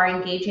majority are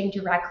engaging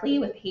directly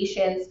with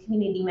patients,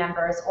 community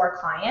members, or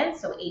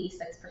clients, so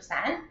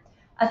 86%.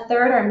 A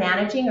third are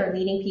managing or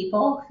leading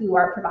people who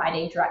are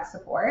providing direct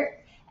support.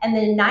 And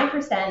then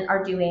 9%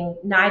 are doing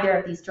neither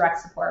of these direct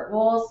support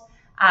roles,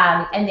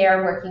 and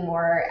they're working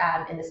more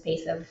in the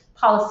space of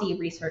policy,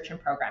 research, and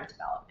program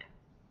development.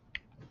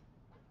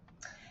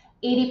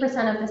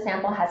 80% of the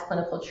sample has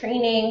clinical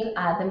training,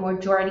 the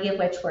majority of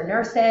which were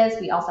nurses.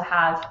 We also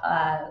have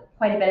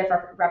quite a bit of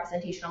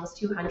representation, almost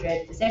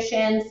 200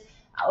 physicians,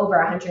 over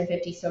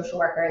 150 social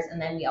workers, and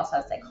then we also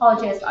have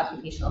psychologists,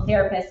 occupational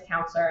therapists,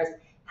 counselors,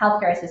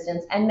 healthcare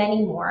assistants, and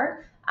many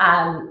more.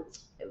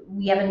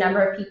 We have a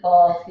number of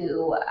people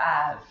who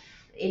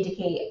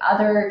indicate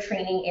other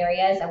training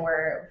areas, and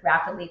we're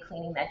rapidly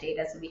cleaning that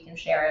data so we can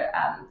share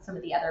some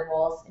of the other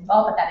roles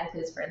involved, but that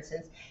includes, for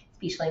instance,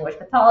 speech language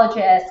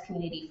pathologists,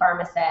 community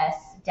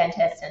pharmacists,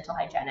 dentists, dental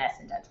hygienists,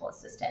 and dental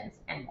assistants,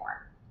 and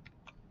more.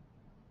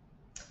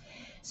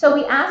 So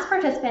we asked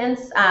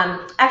participants,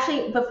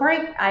 actually, before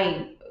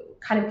I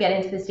kind of get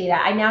into this data,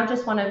 I now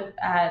just want to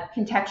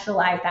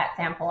contextualize that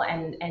sample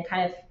and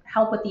kind of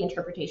help with the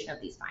interpretation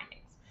of these findings.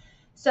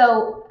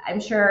 So I'm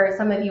sure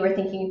some of you are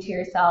thinking to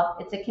yourself,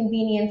 it's a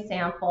convenience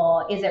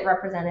sample. Is it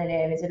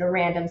representative? Is it a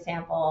random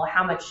sample?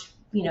 How much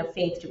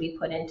faith do we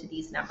put into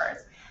these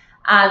numbers?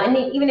 And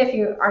even if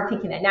you aren't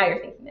thinking that, now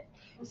you're thinking it.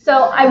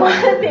 So I want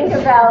to think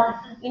about,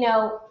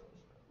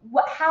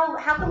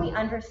 how can we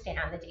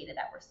understand the data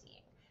that we're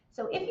seeing?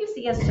 So if you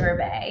see a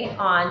survey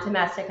on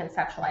domestic and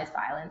sexualized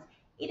violence,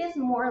 it is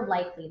more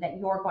likely that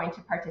you're going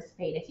to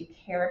participate if you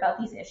care about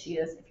these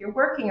issues, if you're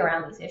working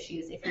around these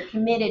issues, if you're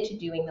committed to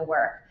doing the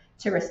work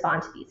to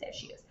respond to these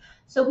issues.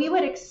 So we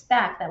would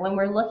expect that when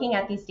we're looking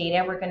at these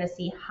data, we're going to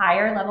see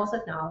higher levels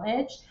of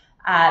knowledge,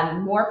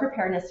 more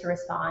preparedness to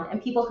respond,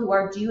 and people who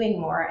are doing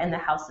more in the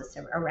health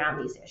system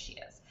around these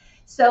issues.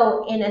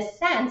 So in a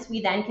sense,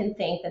 we then can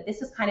think that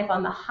this is kind of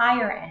on the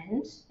higher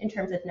end in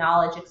terms of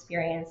knowledge,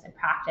 experience, and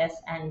practice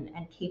and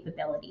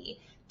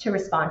capability to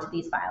respond to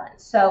these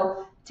violence.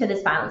 So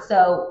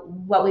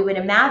what we would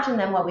imagine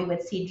then, what we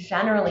would see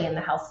generally in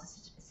the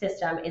health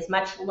system is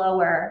much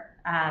lower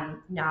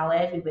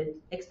knowledge. We would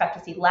expect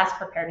to see less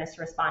preparedness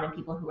to respond in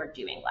people who are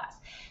doing less.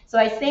 So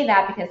I say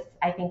that because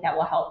I think that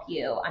will help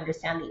you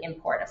understand the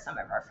import of some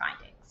of our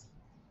findings.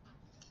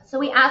 So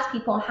we asked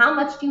people, how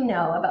much do you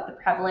know about the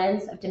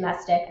prevalence of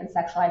domestic and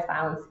sexualized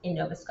violence in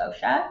Nova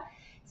Scotia?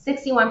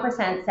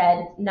 61%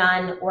 said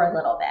none or a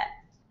little bit.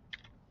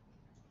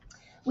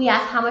 We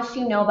asked, how much do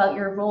you know about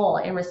your role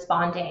in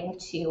responding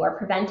to or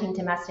preventing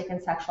domestic and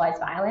sexualized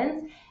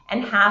violence?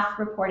 And half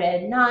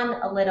reported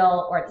none, a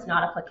little, or it's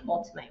not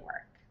applicable to my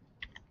work.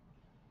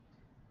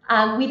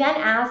 We then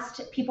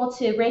asked people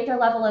to rate their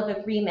level of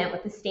agreement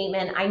with the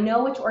statement, I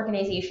know which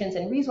organizations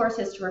and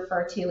resources to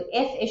refer to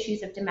if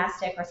issues of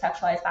domestic or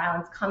sexualized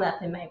violence come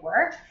up in my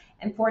work,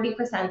 and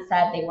 40%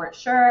 said they weren't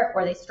sure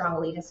or they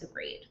strongly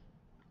disagreed.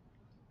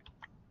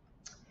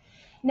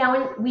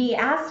 Now, we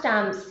asked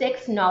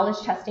 6 knowledge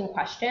testing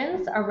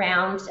questions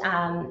around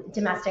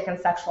domestic and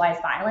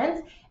sexualized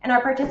violence, and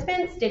our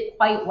participants did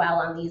quite well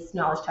on these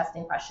knowledge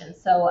testing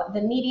questions. So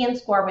the median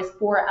score was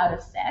 4 out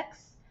of 6.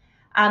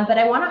 But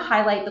I want to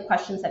highlight the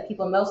questions that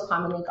people most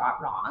commonly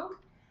got wrong.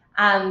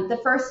 The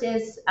first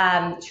is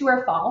true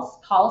or false,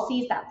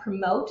 policies that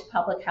promote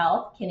public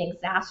health can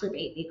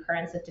exacerbate the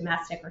occurrence of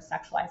domestic or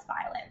sexualized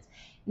violence.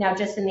 Now,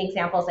 just in the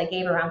examples I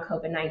gave around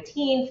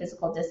COVID-19,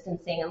 physical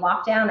distancing and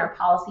lockdown are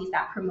policies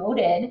that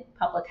promoted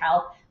public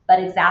health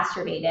but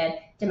exacerbated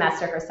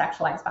domestic or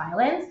sexualized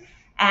violence.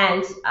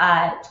 And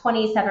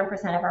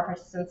 27% of our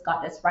participants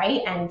got this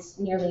right, and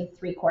nearly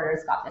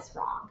 3/4 got this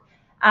wrong.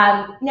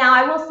 Now,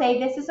 I will say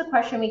this is a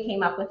question we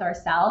came up with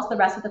ourselves. The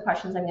rest of the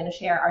questions I'm going to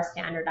share are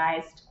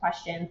standardized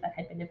questions that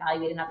had been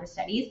evaluated in other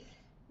studies.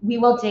 We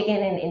will dig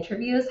in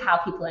interviews how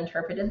people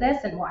interpreted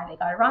this and why they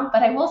got it wrong.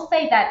 But I will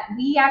say that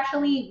we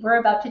actually were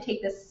about to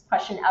take this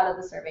question out of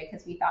the survey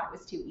because we thought it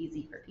was too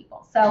easy for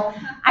people. So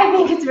I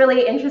think it's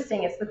really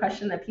interesting. It's the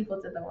question that people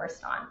did the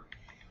worst on.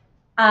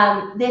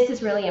 This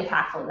is really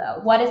impactful, though.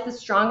 What is the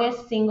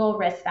strongest single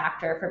risk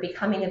factor for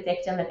becoming a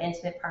victim of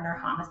intimate partner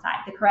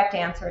homicide? The correct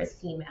answer is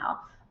female.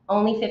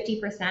 Only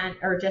 50%,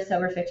 or just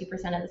over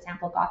 50% of the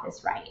sample got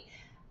this right.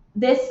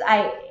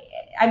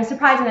 I'm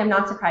surprised and I'm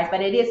not surprised,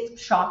 but it is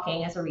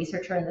shocking as a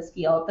researcher in this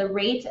field. The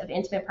rate of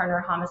intimate partner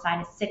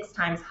homicide is 6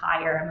 times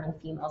higher among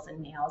females and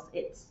males.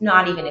 It's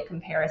not even a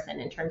comparison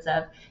in terms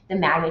of the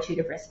magnitude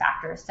of risk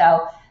factors.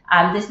 So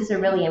this is a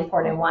really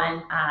important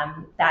one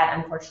that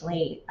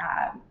unfortunately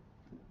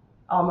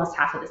almost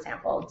half of the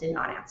sample did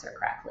not answer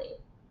correctly.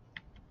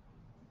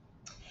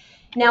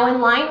 Now,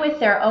 in line with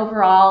their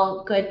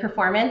overall good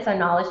performance on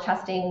knowledge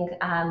testing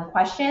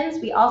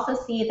questions, we also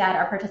see that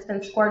our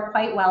participants scored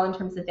quite well in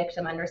terms of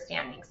victim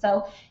understanding.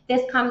 So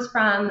this comes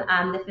from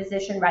the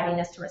physician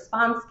readiness to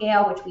respond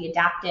scale, which we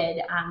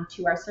adapted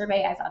to our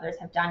survey, as others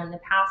have done in the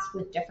past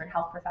with different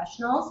health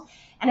professionals.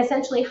 And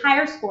essentially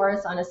higher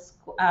scores on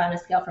a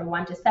scale from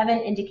 1 to 7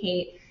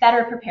 indicate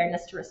better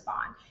preparedness to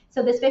respond.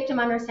 So this victim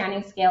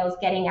understanding scale is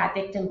getting at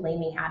victim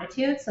blaming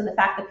attitudes. So the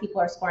fact that people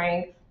are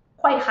scoring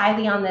quite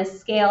highly on this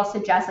scale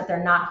suggests that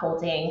they're not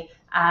holding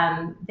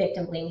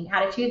victim blaming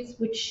attitudes,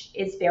 which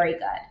is very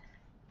good.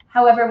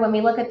 However, when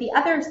we look at the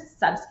other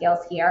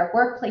subscales here,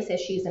 workplace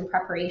issues and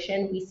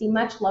preparation, we see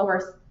much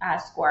lower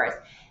scores.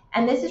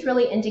 And this is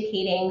really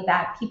indicating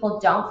that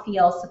people don't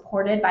feel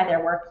supported by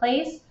their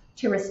workplace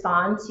to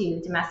respond to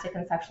domestic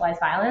and sexualized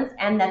violence,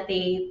 and that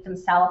they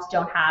themselves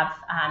don't have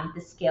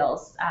the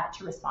skills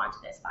to respond to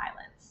this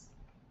violence.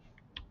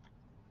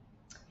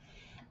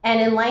 And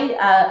in light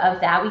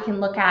of that, we can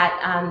look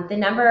at the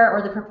number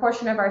or the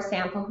proportion of our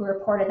sample who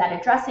reported that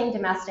addressing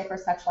domestic or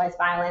sexualized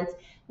violence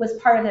was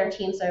part of their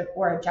team's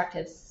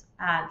objectives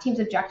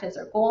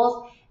or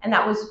goals, and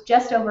that was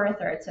just over a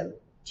third. So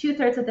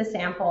 2/3 of the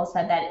sample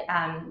said that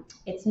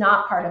it's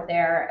not part of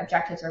their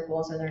objectives or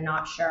goals, or they're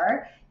not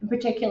sure. In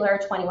particular,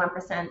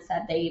 21%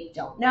 said they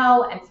don't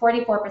know, and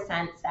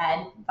 44%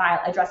 said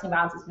addressing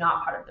violence is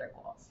not part of their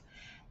goals.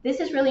 This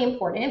is really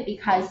important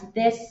because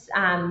this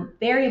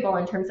variable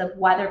in terms of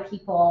whether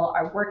people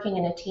are working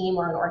in a team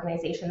or an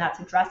organization that's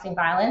addressing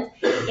violence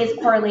is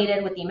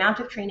correlated with the amount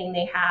of training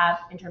they have,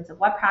 in terms of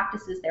what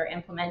practices they're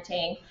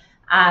implementing,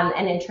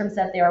 and in terms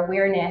of their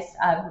awareness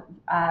of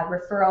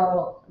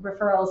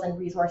referrals and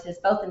resources,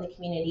 both in the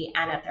community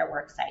and at their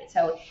work site.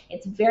 So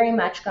it's very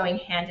much going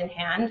hand in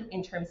hand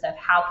in terms of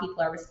how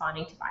people are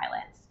responding to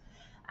violence.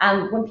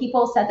 When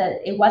people said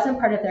that it wasn't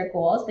part of their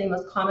goals, they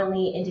most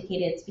commonly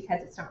indicated it's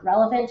because it's not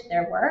relevant to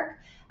their work,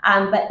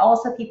 but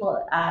also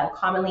people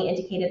commonly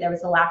indicated there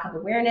was a lack of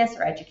awareness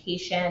or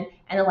education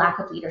and a lack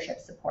of leadership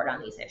support on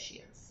these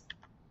issues.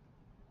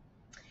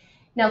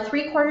 Now,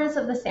 3/4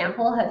 of the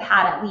sample have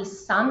had at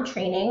least some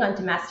training on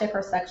domestic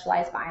or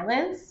sexualized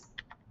violence,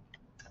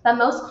 but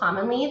most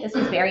commonly, this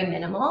is very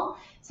minimal.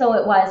 So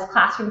it was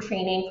classroom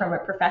training from a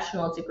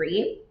professional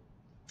degree.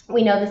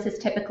 We know this is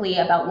typically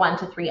about 1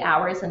 to 3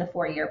 hours in a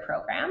 4-year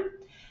program.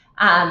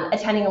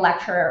 Attending a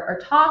lecture or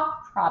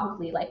talk,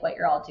 probably like what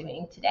you're all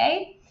doing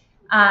today,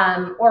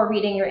 or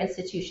reading your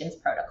institution's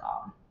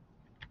protocol.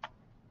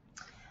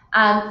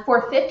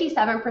 For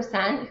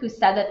 57% who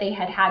said that they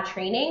had had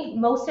training,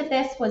 most of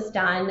this was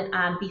done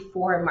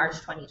before March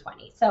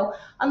 2020. So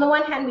on the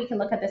one hand, we can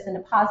look at this in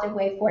a positive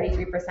way.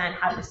 43%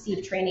 have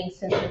received training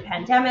since the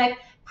pandemic,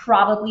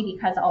 probably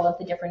because all of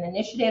the different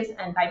initiatives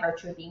and by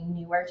virtue of being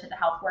newer to the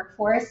health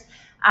workforce.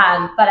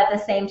 But at the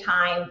same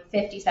time,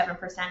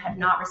 57% have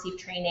not received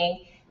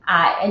training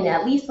in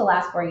at least the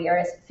last 4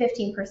 years.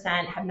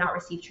 15% have not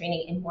received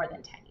training in more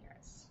than 10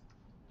 years.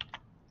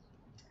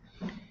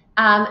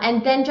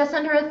 And then just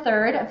under a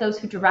third of those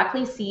who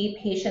directly see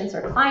patients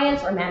or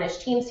clients or manage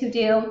teams who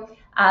do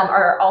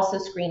are also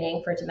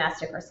screening for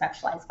domestic or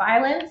sexualized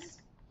violence.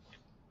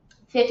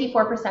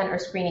 54% are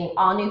screening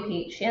all new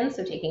patients,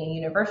 so taking a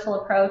universal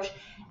approach,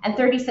 and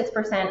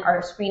 36%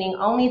 are screening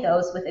only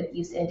those with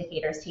abuse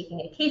indicators,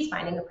 taking a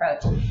case-finding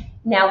approach.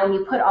 Now, when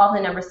you put all the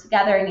numbers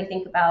together and you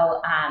think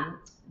about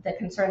the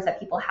concerns that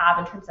people have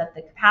in terms of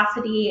the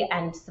capacity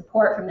and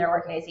support from their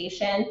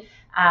organization,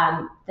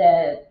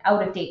 the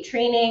out-of-date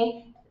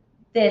training,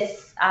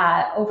 this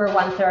over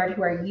 1/3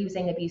 who are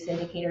using abuse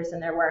indicators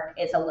in their work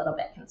is a little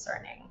bit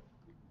concerning.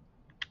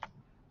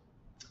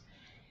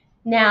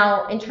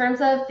 Now, in terms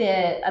of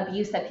the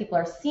abuse that people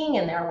are seeing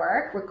in their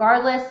work,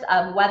 regardless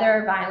of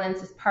whether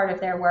violence is part of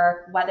their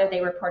work, whether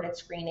they reported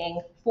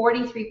screening,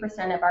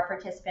 43% of our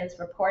participants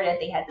reported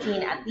they had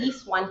seen at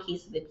least one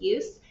case of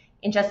abuse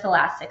in just the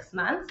last 6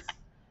 months.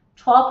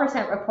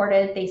 12%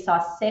 reported they saw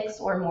 6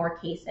 or more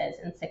cases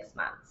in 6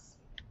 months.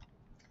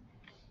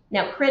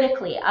 Now,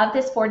 critically, of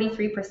this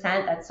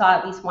 43% that saw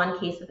at least one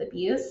case of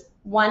abuse,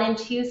 1 in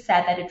 2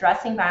 said that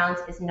addressing violence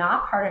is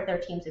not part of their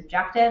team's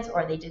objectives,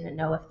 or they didn't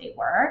know if they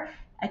were,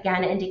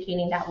 again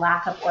indicating that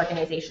lack of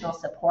organizational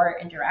support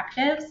and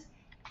directives.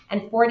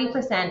 And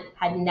 40%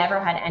 had never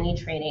had any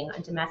training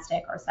on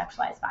domestic or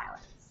sexualized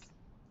violence.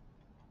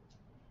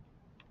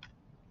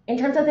 In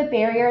terms of the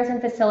barriers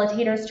and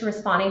facilitators to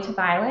responding to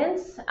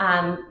violence,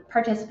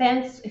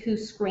 participants who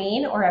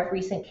screen or have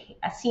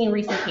seen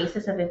recent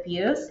cases of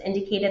abuse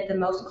indicated the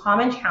most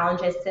common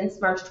challenges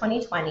since March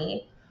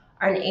 2020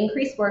 are an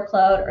increased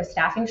workload or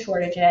staffing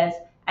shortages,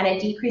 and a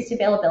decreased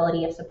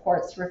availability of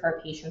supports to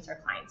refer patients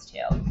or clients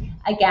to.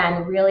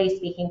 Again, really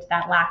speaking to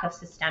that lack of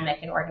systemic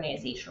and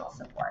organizational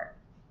support.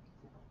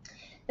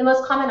 The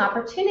most common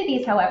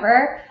opportunities,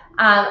 however,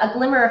 a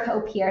glimmer of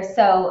hope here.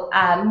 So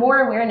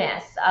more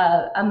awareness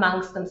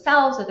amongst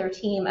themselves or their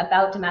team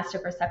about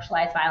domestic or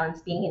sexualized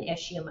violence being an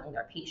issue among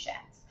their patients.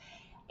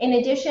 In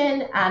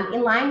addition,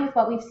 in line with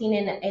what we've seen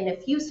in a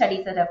few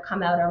studies that have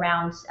come out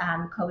around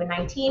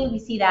COVID-19, we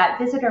see that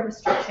visitor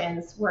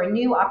restrictions were a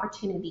new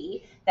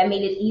opportunity that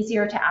made it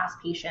easier to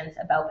ask patients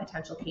about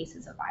potential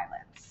cases of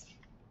violence.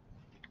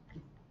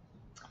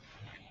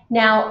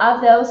 Now,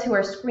 of those who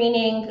are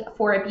screening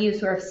for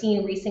abuse or have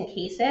seen recent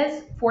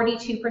cases,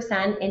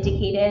 42%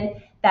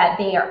 indicated that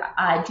they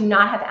do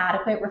not have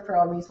adequate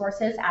referral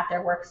resources at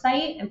their work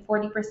site, and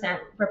 40%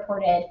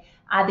 reported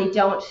they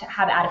don't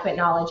have adequate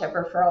knowledge of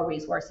referral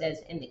resources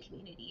in the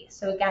community.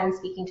 So again,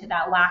 speaking to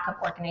that lack of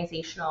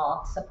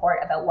organizational support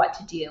about what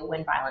to do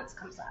when violence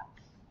comes up.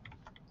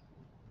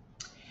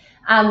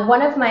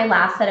 One of my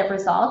last set of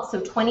results,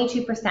 so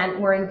 22%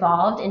 were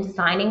involved in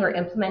designing or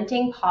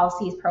implementing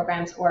policies,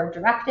 programs, or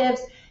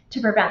directives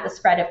to prevent the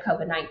spread of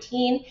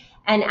COVID-19.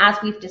 And as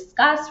we've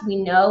discussed, we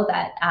know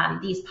that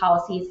these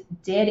policies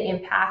did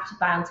impact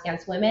violence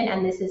against women,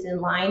 and this is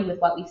in line with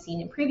what we've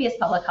seen in previous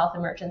public health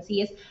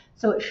emergencies,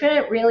 so it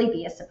shouldn't really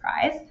be a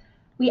surprise.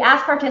 We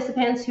asked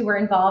participants who were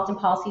involved in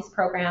policies,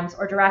 programs,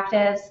 or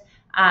directives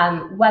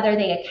whether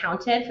they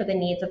accounted for the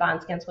needs of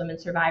violence against women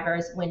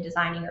survivors when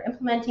designing or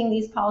implementing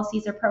these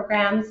policies or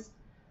programs.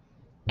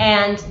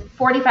 And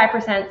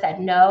 45% said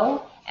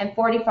no, and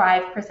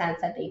 45%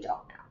 said they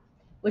don't know,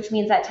 which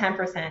means that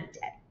 10%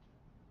 did.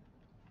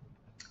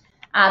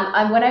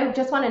 What I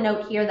just want to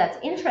note here that's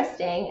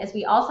interesting is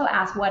we also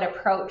asked what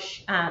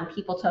approach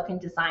people took in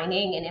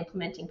designing and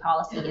implementing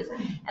policies.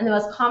 And the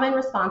most common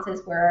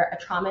responses were a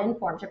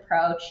trauma-informed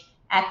approach,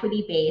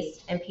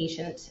 equity-based, and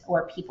patient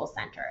or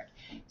people-centered.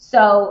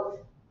 So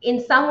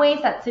in some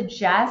ways that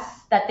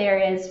suggests that there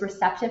is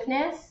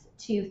receptiveness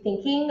to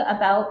thinking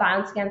about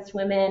violence against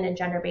women and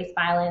gender-based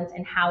violence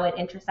and how it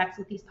intersects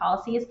with these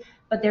policies,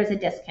 but there's a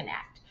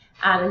disconnect.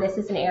 And this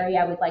is an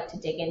area we'd like to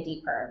dig in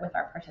deeper with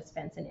our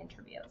participants in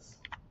interviews.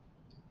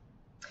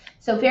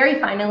 So very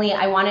finally,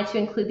 I wanted to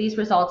include these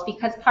results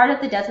because part of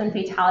the Desmond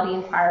Fatality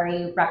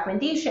Inquiry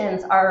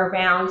recommendations are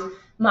around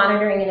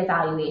monitoring and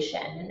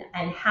evaluation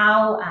and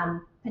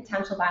how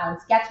potential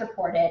violence gets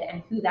reported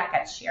and who that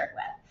gets shared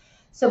with.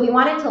 So we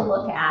wanted to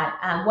look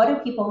at what do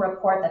people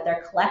report that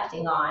they're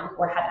collecting on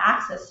or have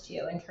access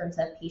to in terms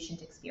of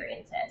patient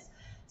experiences.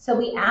 So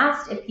we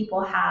asked if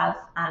people have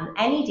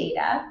any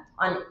data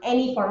on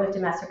any form of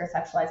domestic or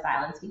sexualized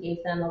violence. We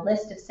gave them a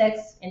list of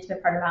 6: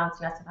 intimate partner violence,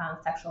 domestic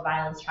violence, sexual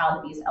violence,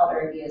 child abuse,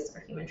 elder abuse,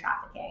 or human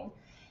trafficking.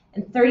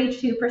 And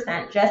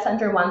 32%, just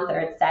under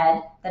 1/3,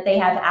 said that they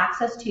have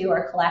access to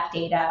or collect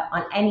data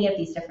on any of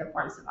these different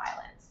forms of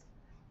violence.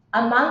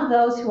 Among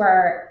those who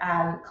are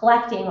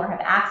collecting or have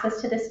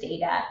access to this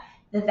data,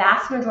 the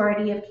vast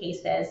majority of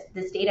cases,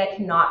 this data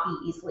cannot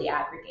be easily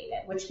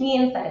aggregated, which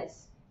means that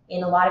it's,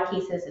 in a lot of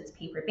cases, it's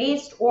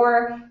paper-based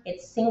or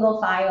it's single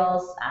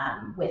files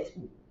with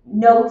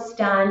notes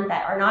done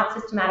that are not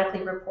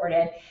systematically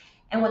reported.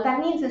 And what that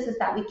means is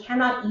that we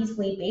cannot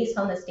easily, based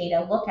on this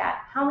data, look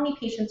at how many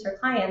patients or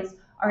clients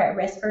are at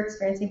risk for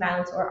experiencing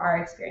violence or are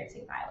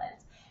experiencing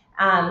violence.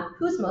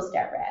 Who's most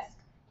at risk?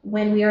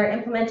 When we are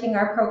implementing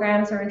our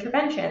programs or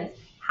interventions,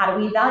 how do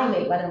we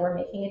evaluate whether we're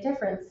making a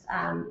difference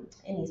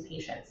in these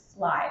patients'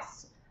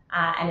 lives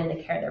and in the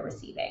care they're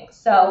receiving?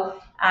 So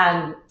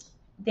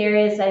there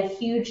is a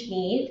huge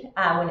need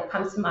when it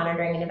comes to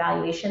monitoring and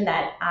evaluation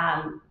that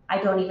I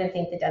don't even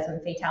think the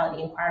Desmond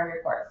Fatality Inquiry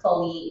report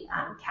fully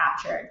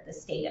captured the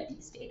state of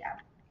these data.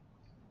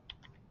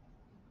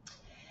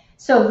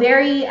 So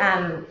very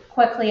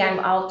quickly,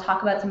 I'll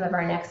talk about some of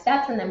our next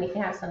steps, and then we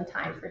can have some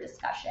time for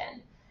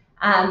discussion.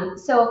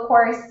 So of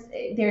course,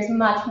 there's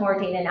much more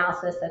data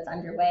analysis that's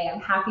underway.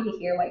 I'm happy to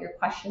hear what your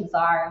questions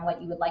are and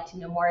what you would like to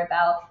know more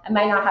about. I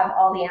might not have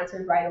all the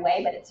answers right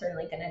away, but it's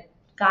certainly going to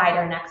guide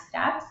our next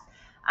steps.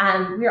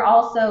 We're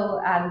also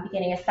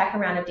beginning a second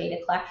round of data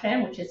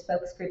collection, which is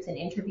focus groups and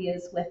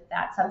interviews with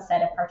that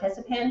subset of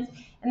participants.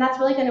 And that's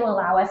really going to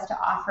allow us to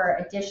offer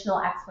additional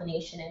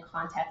explanation and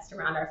context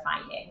around our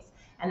findings.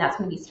 And that's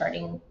going to be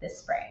starting this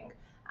spring.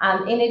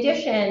 In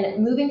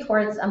addition, moving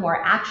towards a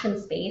more action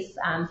space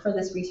for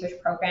this research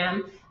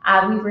program,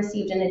 we've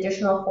received an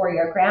additional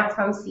 4-year grant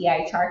from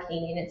CIHR,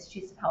 Canadian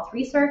Institutes of Health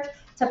Research,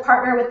 to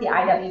partner with the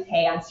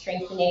IWK on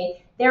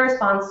strengthening their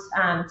response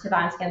to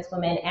violence against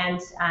women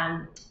and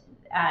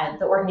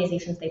the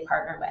organizations they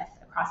partner with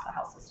across the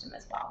health system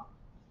as well.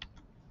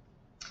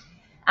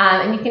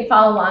 And you can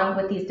follow along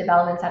with these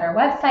developments at our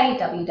website,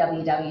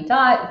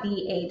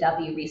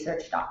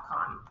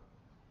 www.vawresearch.com.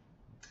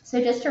 So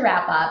just to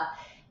wrap up,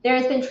 there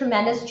has been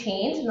tremendous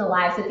change in the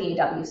lives of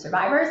VAW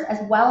survivors, as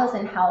well as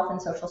in health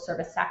and social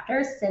service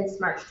sectors since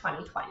March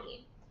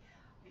 2020.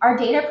 Our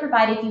data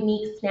provide a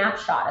unique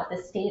snapshot of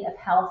the state of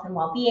health and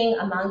well-being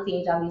among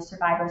VAW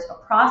survivors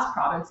across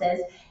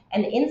provinces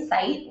and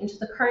insight into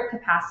the current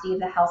capacity of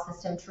the health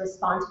system to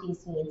respond to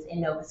these needs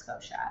in Nova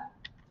Scotia.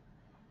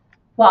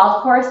 While,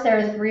 of course, there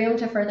is room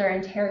to further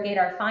interrogate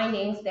our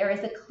findings, there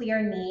is a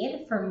clear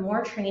need for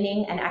more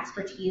training and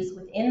expertise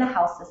within the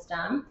health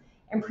system,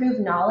 improved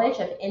knowledge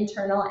of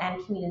internal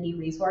and community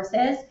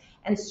resources,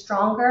 and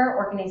stronger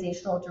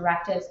organizational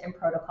directives and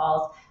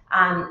protocols,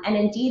 and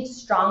indeed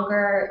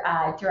stronger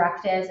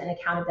directives and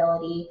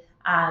accountability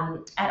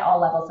at all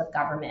levels of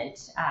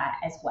government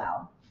as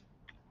well.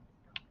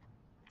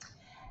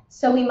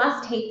 So we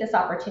must take this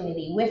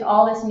opportunity with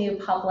all this new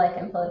public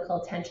and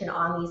political attention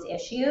on these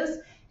issues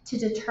to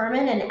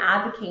determine and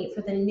advocate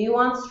for the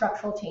nuanced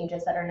structural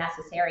changes that are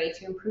necessary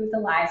to improve the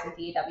lives of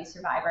VAW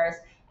survivors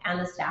and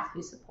the staff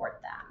who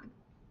support them.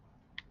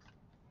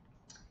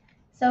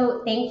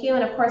 So thank you,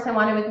 and of course I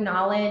want to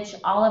acknowledge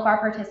all of our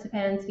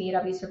participants,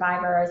 VAW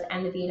survivors,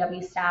 and the VAW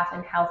staff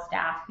and health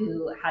staff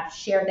who have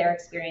shared their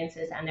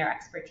experiences and their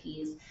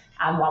expertise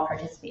while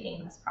participating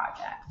in this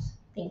project.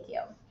 Thank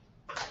you.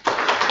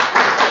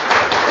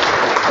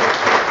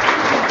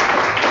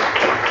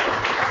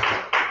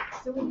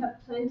 So we have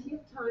plenty of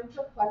time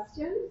for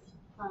questions,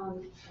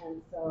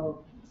 and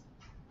so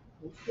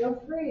please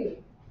feel free.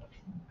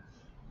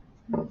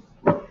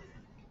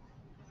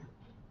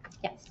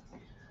 Yes.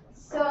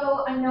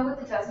 So I know with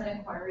the Desmond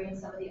Inquiry and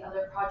some of the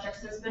other projects,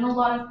 there's been a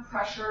lot of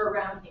pressure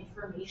around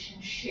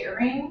information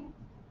sharing.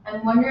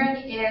 I'm wondering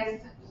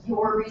if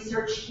your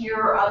research here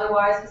or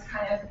otherwise has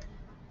kind of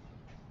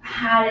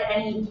had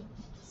any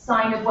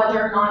sign of whether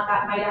or not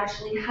that might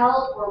actually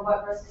help, or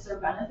what risks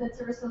or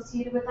benefits are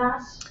associated with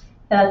that?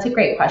 That's a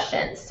great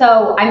question.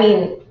 So, I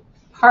mean,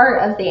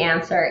 part of the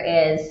answer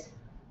is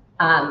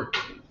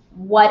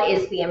what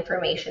is the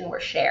information we're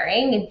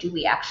sharing, and do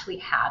we actually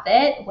have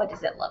it? What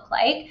does it look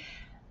like?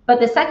 But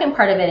the second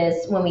part of it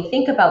is when we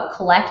think about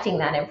collecting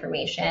that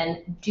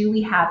information, do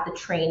we have the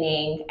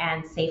training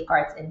and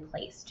safeguards in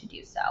place to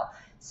do so?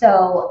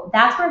 So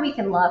that's where we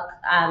can look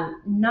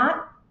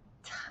not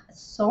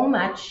so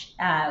much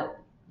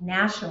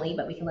nationally,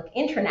 but we can look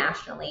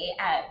internationally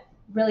at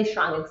really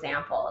strong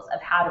examples of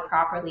how to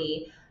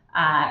properly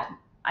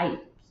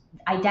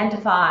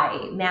identify,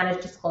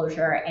 manage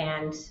disclosure,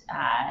 and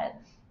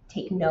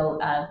take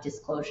note of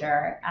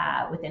disclosure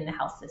within the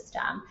health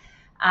system.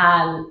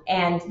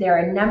 And there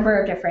are a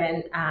number of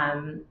different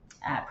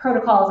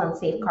protocols and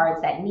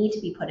safeguards that need to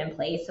be put in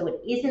place. So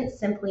it isn't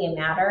simply a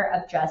matter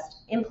of just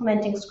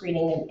implementing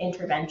screening and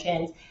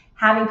interventions,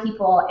 having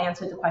people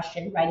answer the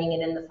question, writing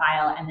it in the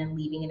file, and then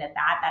leaving it at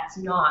that. That's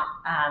not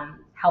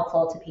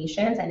helpful to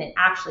patients, and it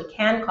actually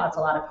can cause a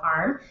lot of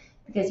harm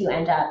because you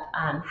end up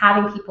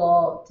having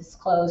people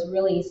disclose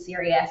really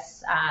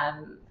serious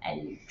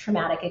and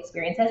traumatic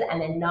experiences and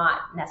then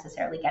not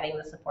necessarily getting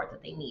the support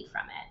that they need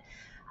from it.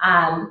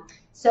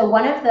 So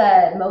one of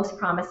the most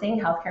promising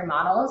healthcare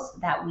models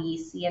that we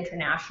see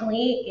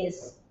internationally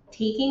is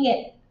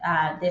taking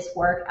this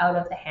work out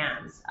of the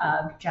hands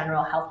of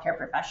general healthcare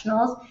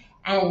professionals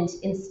and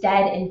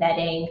instead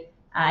embedding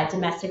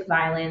domestic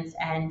violence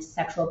and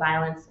sexual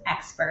violence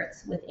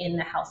experts within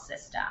the health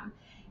system.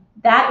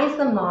 That is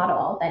the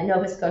model that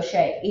Nova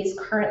Scotia is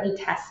currently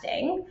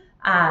testing,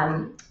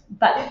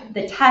 but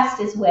the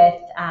test is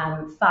with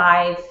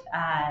 5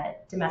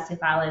 domestic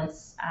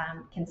violence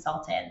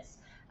consultants,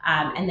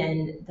 and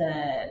then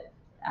the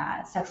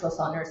sexual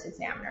assault nurse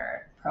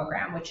examiner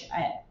program, which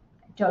I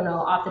don't know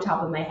off the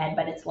top of my head,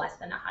 but it's less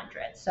than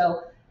 100.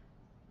 So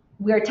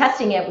we're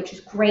testing it, which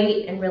is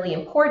great and really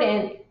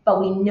important, but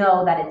we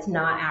know that it's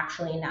not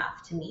actually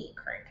enough to meet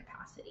current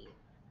capacity.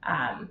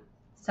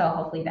 So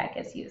hopefully that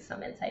gives you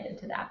some insight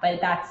into that.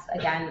 But that's,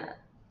 again,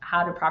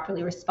 how to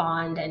properly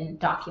respond and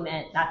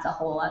document. That's a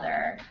whole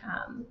other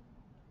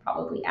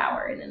probably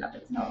hour in and of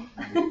itself.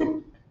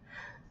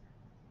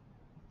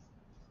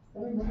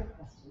 Another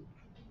question.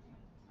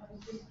 I was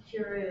just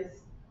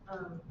curious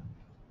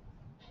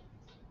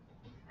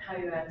how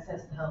you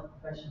access the health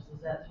professionals.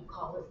 Was that through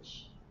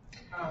college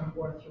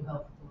or through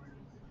health authorities?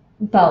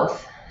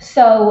 Both.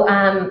 So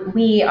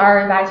our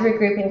advisory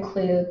group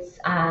includes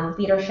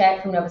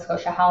leadership from Nova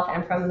Scotia Health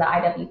and from the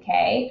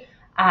IWK,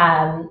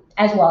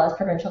 as well as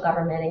provincial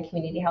government and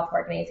community health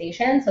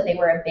organizations. So they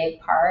were a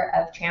big part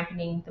of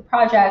championing the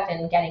project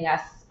and getting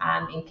us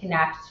in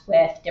connect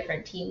with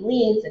different team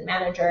leads and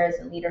managers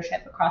and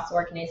leadership across the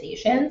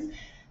organizations.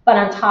 But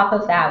on top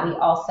of that, we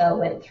also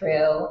went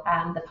through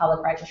the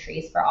public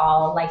registries for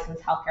all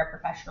licensed healthcare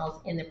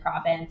professionals in the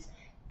province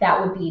that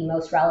would be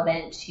most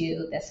relevant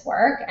to this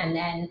work, and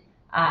then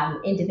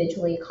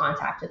individually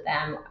contacted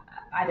them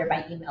either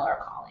by email or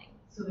calling.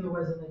 So there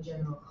wasn't a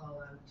general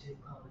call out to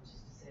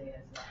colleges to say,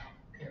 as a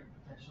healthcare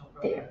professional,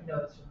 from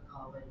notes from the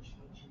college,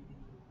 would you be?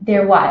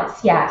 There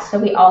was, yeah. So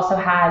we also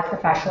had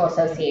professional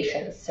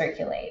associations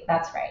circulate.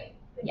 That's right.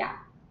 Yeah.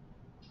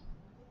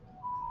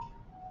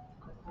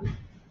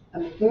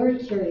 I'm very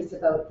curious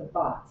about the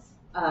bots.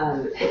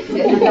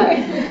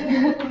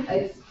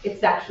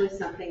 It's actually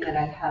something that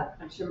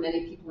I'm sure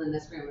many people in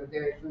this room are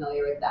very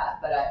familiar with that,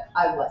 but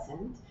I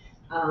wasn't.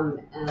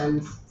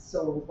 And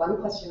so one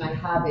question I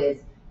have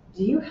is,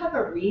 do you have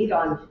a read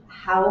on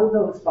how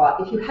those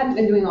bots, if you hadn't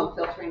been doing all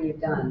the filtering you've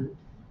done,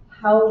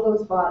 how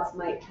those bots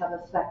might have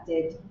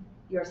affected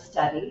your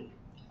study?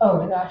 Oh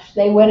my gosh,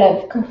 they would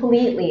have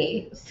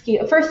completely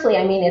skewed. Firstly,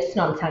 I mean, it's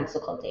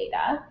nonsensical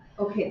data.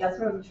 Okay, that's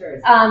what I'm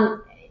sure.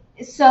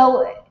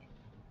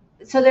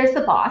 So there's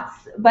the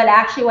bots, but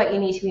actually what you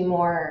need to be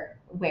more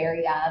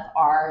wary of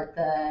are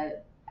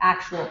the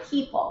actual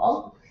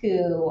people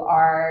who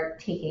are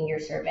taking your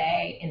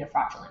survey in a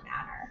fraudulent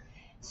manner.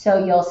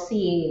 So you'll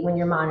see when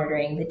you're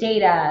monitoring the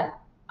data,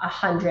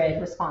 100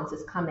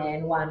 responses come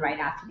in, one right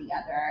after the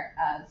other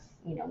of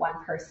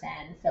one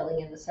person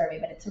filling in the survey,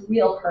 but it's a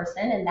real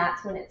person, and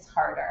that's when it's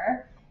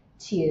harder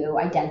to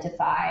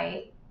identify,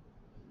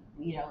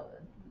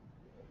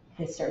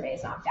 this survey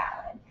is not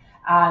valid.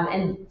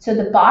 And so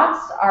the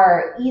bots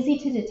are easy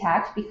to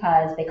detect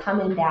because they come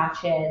in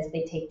batches,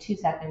 they take 2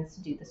 seconds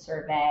to do the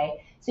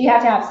survey. So you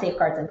have to have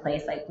safeguards in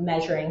place, like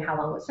measuring how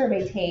long the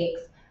survey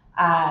takes,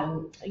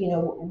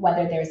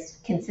 whether there's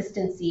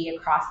consistency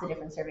across the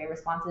different survey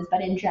responses.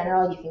 But in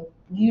general, you can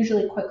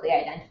usually quickly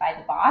identify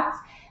the bots.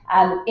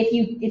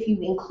 If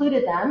you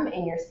included them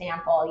in your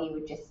sample, you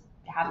would just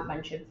have a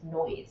bunch of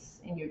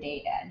noise in your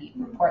data, and you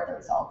report the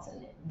results,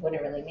 and it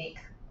wouldn't really make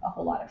a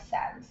whole lot of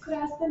sense. Could I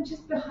ask them,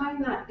 just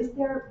behind that, is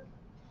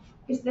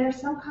there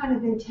some kind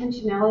of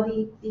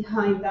intentionality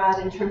behind that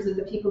in terms of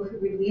the people who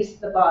release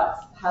the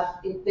bots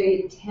if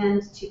they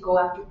tend to go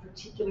after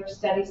particular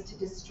studies to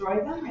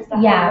destroy them? Is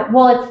that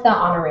well, it's the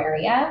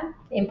honoraria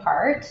in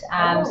part.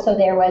 So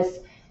there was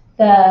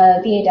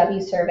the VAW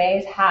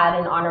surveys had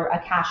a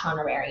cash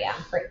honorarium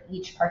for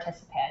each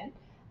participant.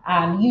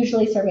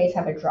 Usually surveys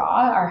have a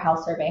draw. Our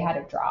health survey had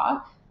a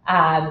draw.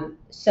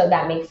 So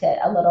that makes it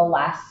a little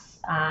less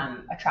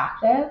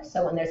attractive.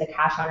 So when there's a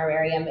cash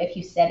honorarium, if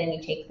you sit and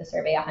you take the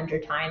survey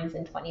 100 times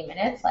in 20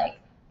 minutes, like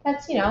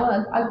that's,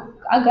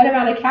 a good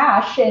amount of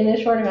cash in a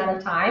short amount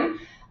of time.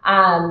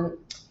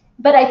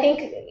 But I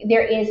think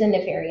there is a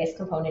nefarious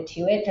component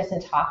to it. Just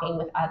in talking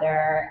with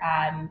other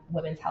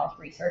women's health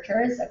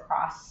researchers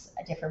across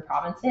different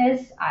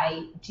provinces,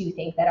 I do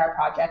think that our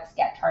projects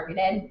get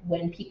targeted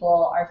when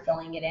people are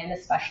filling it in,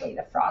 especially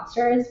the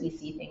fraudsters. We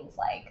see things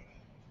like,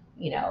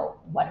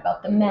 what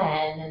about the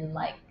men, and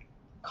like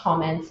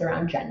comments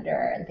around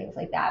gender and things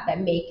like that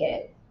make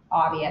it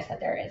obvious that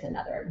there is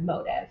another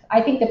motive.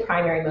 I think the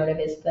primary motive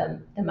is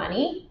the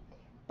money,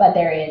 but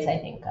there is, I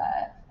think,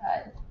 a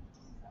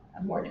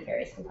more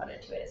nefarious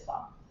component to it as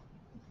well.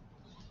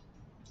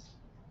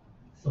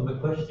 So my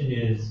question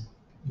is,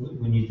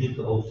 when you did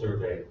the whole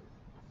survey,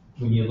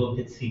 when you looked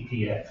at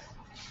CPS,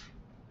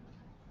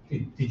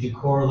 did you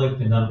correlate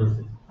the numbers?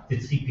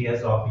 Did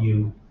CPS offer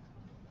you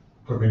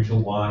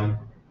provincial-wide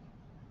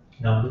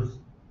numbers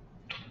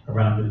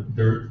around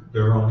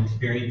their own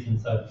experience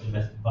inside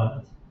domestic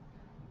violence?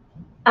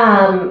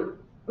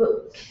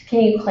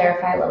 Can you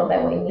clarify a little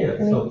bit what you mean? Yeah,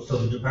 so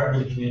the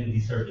Department of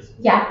Community Services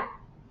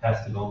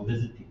has to go and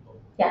visit people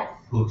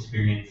who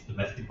experience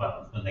domestic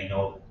violence when they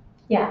know it.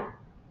 Yeah.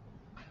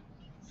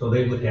 So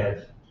they would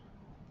have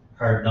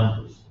hard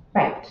numbers.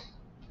 Right.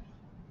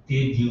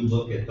 Did you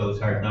look at those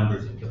hard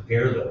numbers and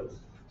compare those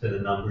to the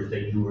numbers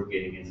that you were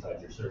getting inside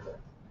your survey?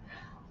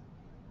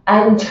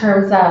 In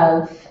terms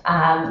of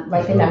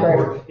the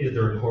number. Is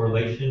there a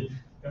correlation?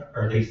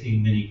 Are they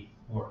seeing many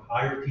more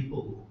higher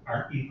people who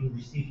aren't even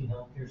receiving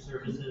healthcare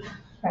services?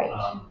 Right.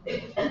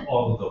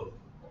 All of those.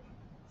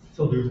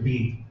 So there would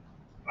be,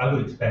 I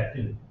would expect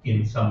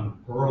in some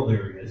rural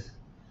areas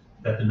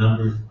that the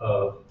numbers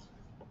of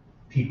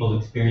people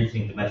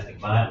experiencing domestic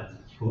violence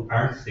who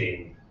aren't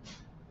seeing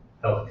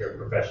healthcare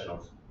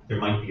professionals, there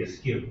might be a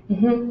skew.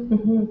 Mm-hmm,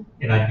 mm-hmm.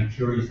 And I'd be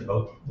curious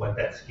about what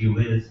that skew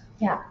is.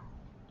 Yeah.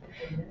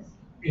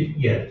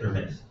 They're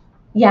missed.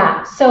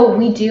 Yeah, so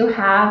we do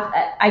have,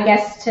 I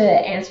guess to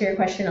answer your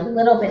question a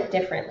little bit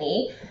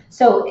differently.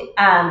 So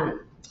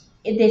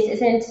this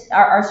isn't,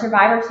 our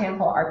survivor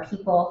sample are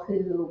people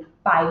who,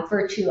 by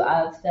virtue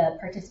of the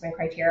participant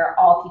criteria, are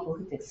all people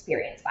who've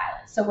experienced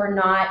violence. So we're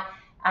not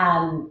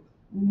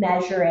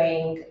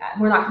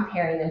we're not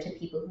comparing them to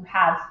people who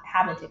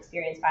haven't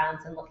experienced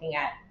violence and looking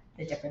at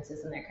the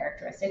differences in their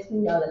characteristics. We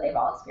know that they've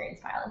all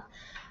experienced violence.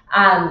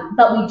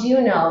 But we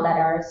do know that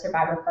our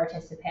survivor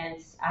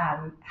participants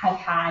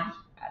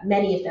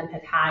many of them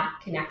have had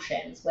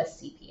connections with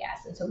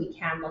CPS. And so we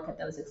can look at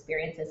those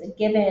experiences. And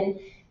given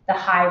the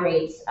high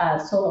rates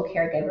of solo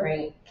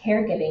caregiving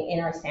in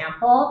our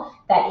sample,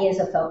 that is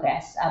a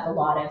focus of a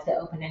lot of the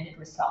open-ended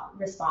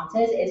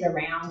responses is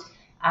around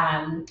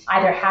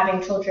either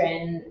having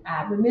children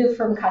removed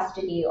from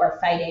custody or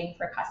fighting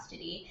for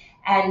custody.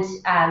 And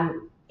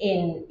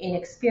in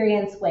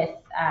experience with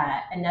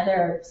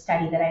another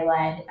study that I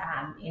led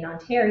in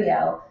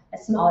Ontario, a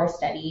smaller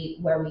study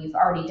where we've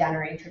already done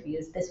our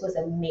interviews, this was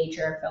a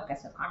major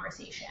focus of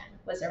conversation,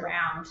 was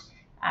around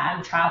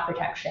child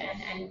protection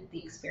and the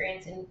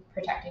experience in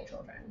protecting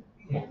children.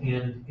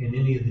 And in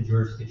any of the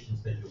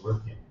jurisdictions that you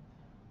worked in,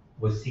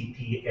 was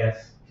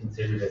CPS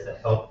considered as a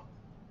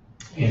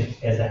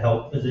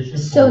help position,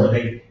 So- or were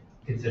they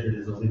considered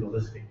as a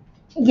legalistic?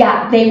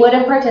 Yeah, they would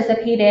have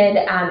participated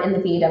in the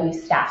VAW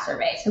staff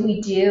survey. So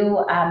we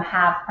do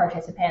have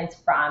participants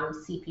from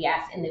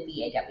CPS in the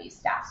VAW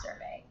staff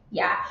survey.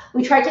 Yeah,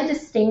 we tried to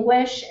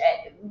distinguish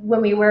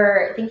when we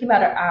were thinking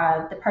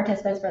about the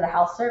participants for the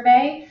health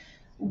survey.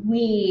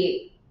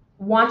 We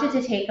wanted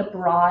to take a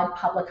broad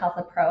public health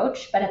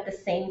approach, but at the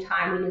same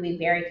time, we knew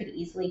we could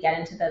easily get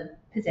into the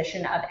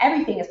position of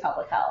everything is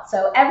public health,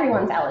 so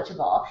everyone's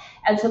eligible.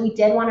 And so we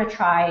did want to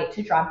try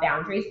to draw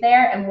boundaries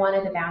there. And one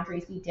of the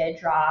boundaries we did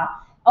draw,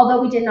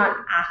 although we did not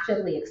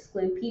actively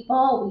exclude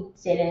people,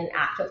 we didn't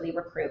actively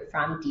recruit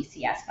from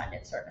DCS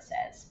funded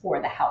services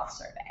for the health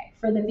survey.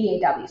 For the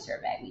VAW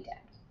survey, we did.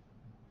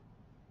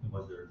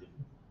 Was there a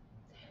difference?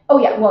 Oh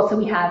yeah, well, so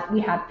we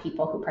have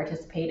people who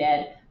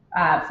participated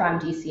from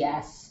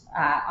DCS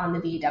on the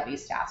VAW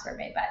staff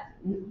survey,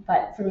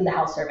 but from the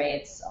health survey,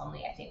 it's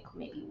only, I think,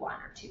 maybe 1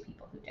 or 2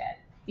 people who did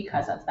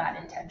because of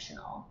that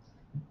intentional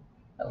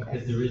focus.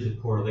 Because there is a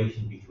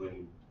correlation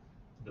between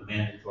the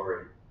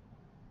mandatory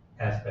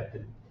aspect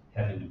of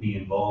having to be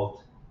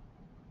involved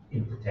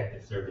in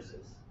protective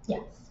services.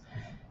 Yes.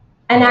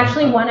 And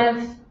actually one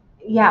of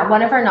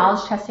our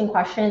knowledge testing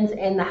questions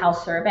in the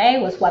health survey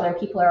was whether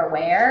people are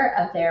aware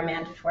of their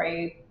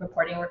mandatory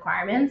reporting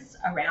requirements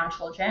around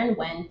children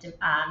when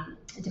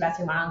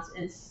domestic violence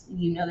is,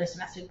 there's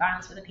domestic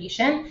violence with a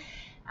patient.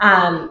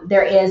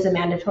 There is a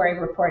mandatory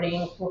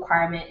reporting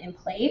requirement in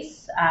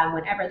place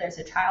whenever there's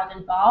a child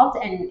involved,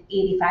 and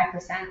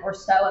 85% or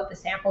so of the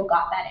sample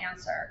got that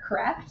answer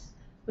correct,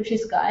 which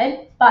is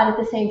good. But at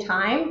the same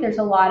time, there's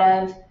a lot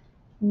of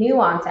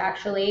nuance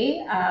actually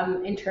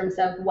in terms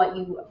of what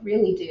you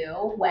really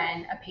do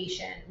when a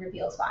patient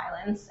reveals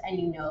violence and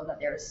you know that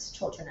there's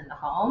children in the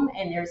home,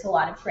 and there's a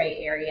lot of gray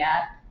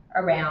area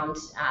around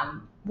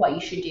what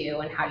you should do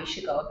and how you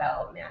should go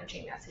about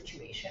managing that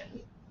situation.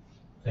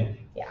 Thank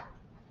you. Yeah.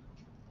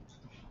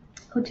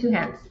 Oh, 2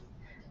 hands.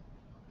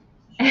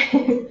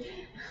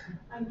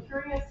 I'm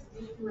curious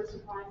if you were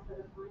surprised by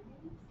the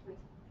findings, like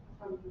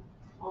from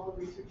all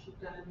the research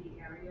you've done in the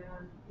area,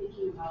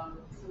 thinking about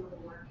some of the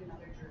work in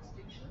other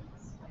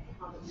jurisdictions, like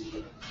how do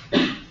we,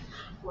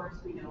 of course,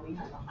 we know we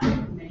have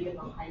many of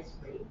the highest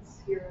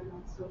rates here in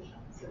Nova Scotia,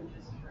 so I'm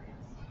just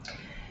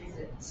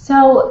curious.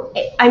 So,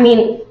 I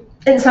mean,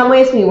 in some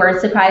ways we weren't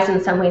surprised,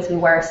 in some ways we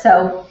were.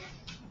 So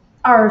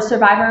our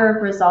survivor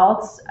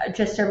results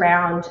just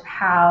around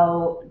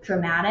how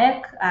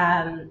dramatic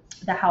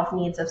the health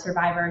needs of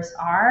survivors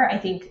are, I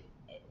think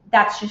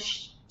that's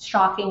just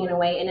shocking in a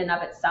way in and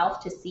of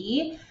itself to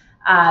see.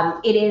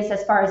 It is,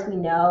 as far as we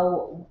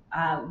know,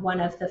 one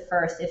of the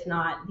first, if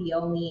not the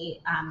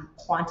only,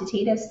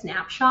 quantitative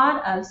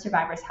snapshot of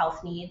survivors'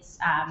 health needs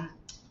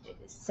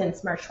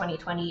since March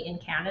 2020 in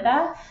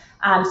Canada.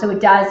 So it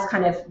does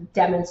kind of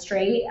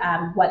demonstrate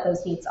what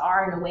those needs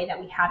are in a way that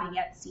we haven't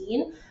yet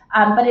seen.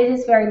 But it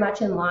is very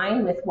much in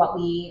line with what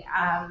we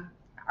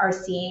are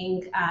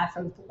seeing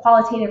from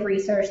qualitative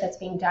research that's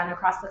being done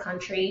across the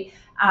country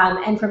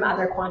and from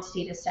other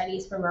quantitative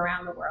studies from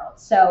around the world.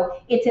 So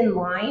it's in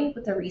line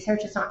with the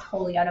research. It's not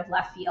totally out of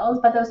left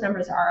field, but those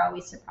numbers are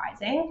always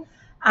surprising.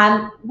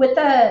 With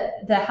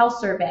the health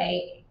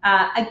survey,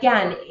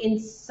 again, in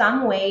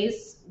some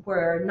ways,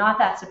 we're not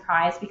that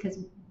surprised because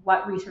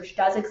what research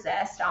does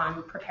exist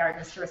on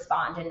preparedness to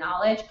respond and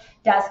knowledge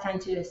does tend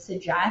to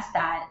suggest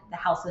that the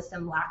health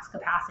system lacks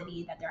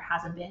capacity, that there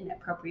hasn't been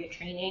appropriate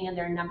training, and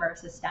there are a number of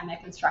systemic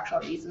and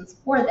structural reasons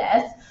for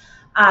this.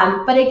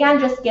 But again,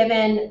 just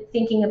given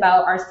thinking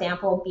about our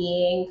sample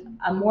being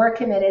a more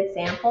committed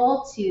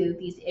sample to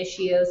these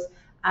issues,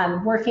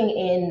 working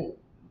in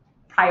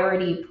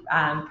priority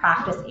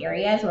practice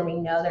areas where we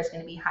know there's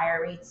going to be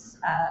higher rates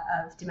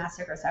of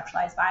domestic or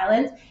sexualized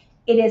violence,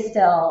 it is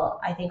still,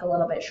 I think, a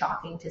little bit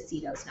shocking to see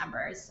those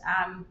numbers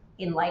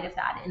in light of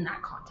that, in that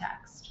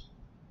context.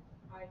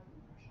 I think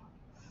they're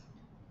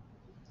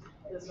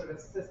shocking. The sort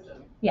of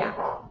system. Yeah.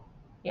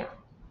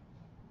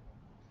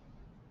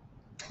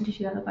 Did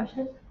you have a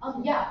question?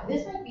 Yeah,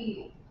 this might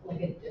be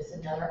like just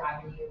another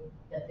avenue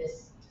that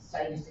this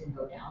study just didn't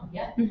go down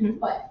yet. Mm-hmm.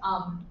 But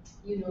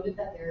you noted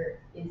that there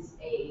is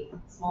a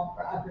small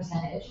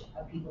percentage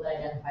of people that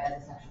identify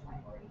as a sexual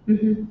minority.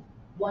 Mm-hmm.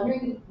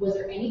 Wondering, was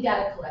there any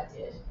data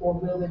collected, or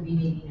will there be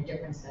maybe in a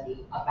different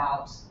study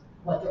about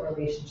what the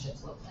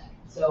relationships look like?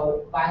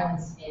 So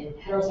violence in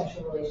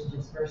heterosexual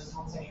relationships versus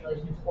homosexual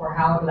relationships, or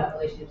however that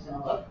relationship is going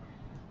to look.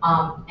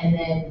 And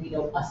then,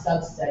 a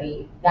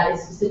sub-study that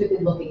is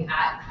specifically looking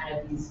at kind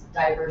of these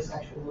diverse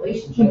sexual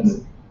relationships.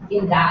 Mm-hmm.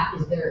 In that,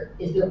 is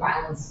there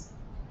violence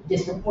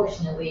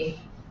disproportionately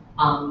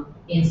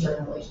in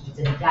certain relationships,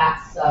 and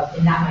that's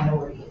in that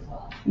minority as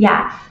well?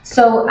 Yeah,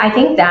 so I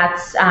think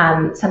that's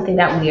something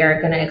that we are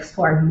going to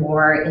explore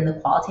more in the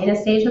qualitative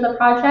stage of the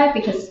project,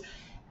 because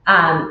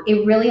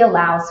it really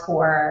allows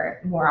for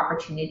more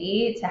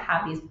opportunity to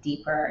have these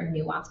deeper,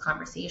 nuanced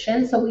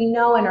conversations. So we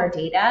know in our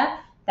data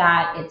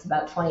that it's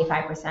about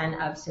 25%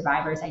 of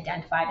survivors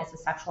identified as a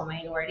sexual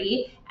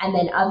minority. And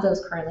then of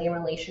those currently in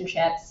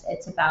relationships,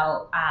 it's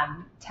about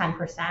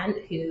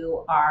 10%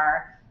 who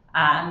are,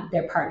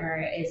 their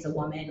partner is a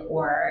woman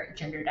or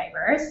gender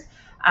diverse.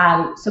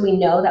 So we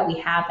know that we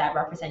have that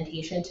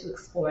representation to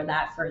explore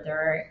that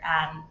further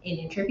in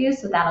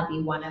interviews. So that'll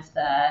be one of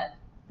the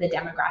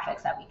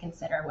demographics that we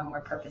consider when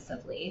we're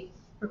purposefully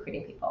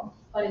recruiting people.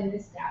 But in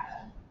this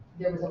data,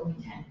 there was only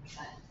 10%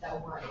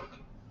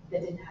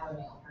 that didn't have a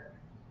male partner.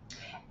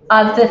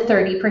 Of the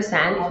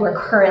 30% who are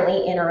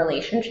currently in a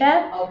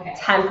relationship, Okay.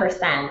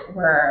 10%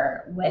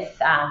 were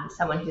with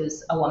someone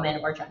who's a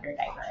woman or gender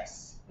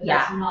diverse. But Yeah.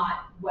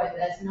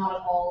 that's not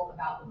at all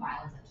about the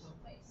violence that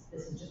took place.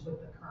 This is just with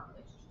the current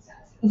relationship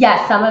status.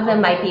 Yeah, some of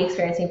them might be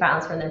experiencing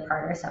violence from their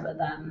partner, some of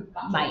them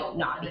Gotcha. might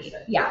not be.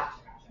 Understood. Yeah, Gotcha.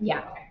 yeah.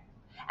 Okay.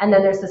 And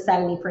then there's the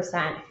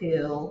 70%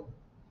 who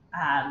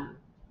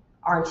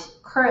aren't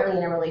currently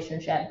in a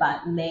relationship,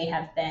 but may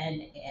have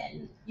been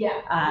in,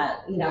 Yeah.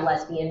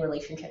 lesbian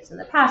relationships in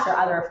the past or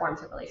other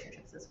forms of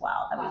relationships as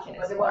well that Gotcha. we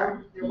can But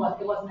explore. it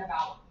wasn't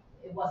about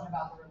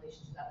the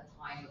relationship at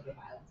the time of the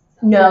violence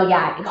itself. No,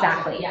 yeah, Gotcha.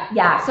 exactly.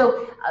 Yeah.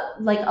 So,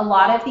 like a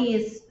lot of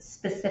these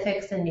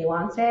specifics and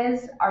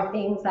nuances are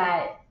things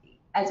that,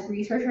 as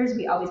researchers,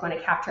 we always want to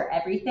capture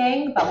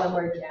everything. But when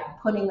we're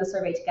putting the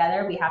survey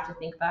together, we have to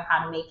think about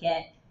how to make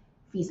it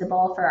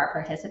feasible for our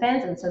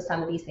participants. And so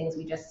some of these things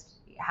we just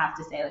have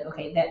to say, like,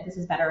 okay, that this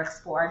is better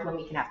explored when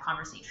we can have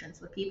conversations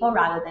with people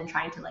rather than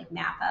trying to like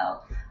map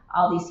out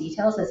all these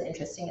details, as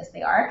interesting as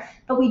they are.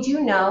 But we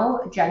do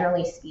know,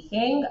 generally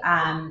speaking,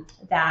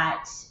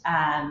 that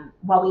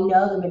while we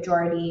know the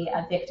majority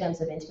of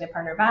victims of intimate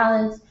partner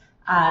violence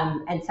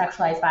and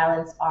sexualized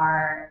violence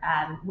are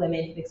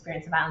women who've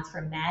experienced violence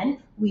from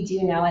men, we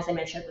do know, as I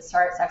mentioned at the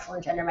start, sexual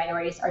and gender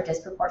minorities are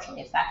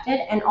disproportionately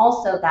affected, and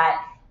also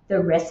that the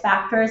risk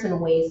factors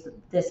and ways that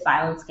this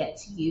violence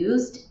gets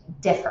used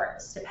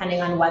differs depending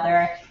on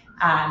whether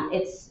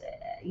it's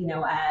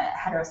a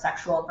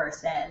heterosexual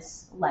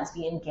versus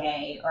lesbian,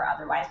 gay, or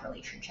otherwise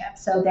relationship.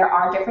 So there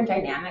are different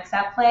dynamics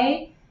at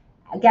play.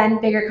 Again,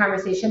 bigger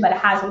conversation, but it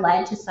has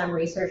led to some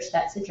research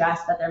that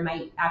suggests that there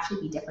might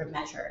actually be different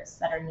measures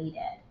that are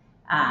needed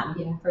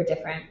for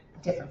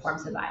different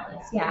forms of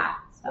violence. Yeah.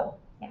 So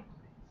yeah.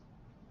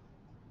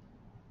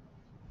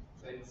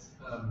 Thanks.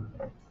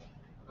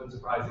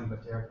 Unsurprising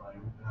but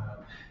terrifying.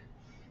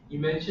 You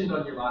mentioned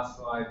on your last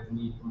slide the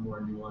need for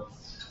more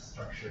nuanced,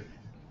 structured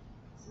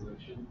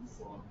solutions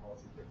on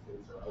policy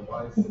fixes or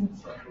otherwise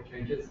structural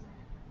changes.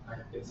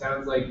 It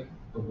sounds like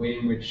the way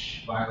in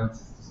which violence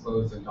is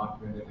disclosed and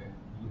documented and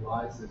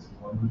utilized is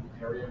one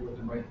area where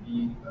there might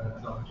be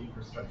an opportunity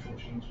for structural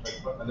change, but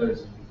what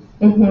others?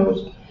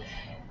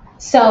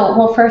 So,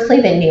 well,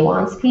 firstly, the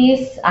nuance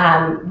piece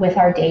with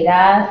our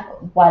data,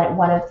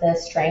 one of the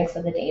strengths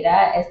of the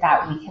data is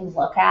that we can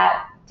look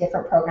at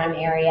different program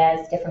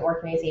areas, different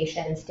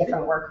organizations,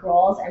 different work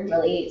roles, and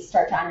really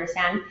start to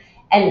understand.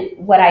 And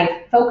what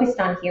I focused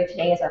on here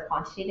today is our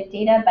quantitative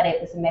data, but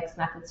it was a mixed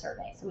method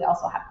survey. So we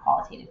also have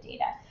qualitative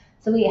data.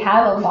 So we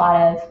have a lot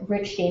of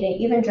rich data,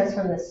 even just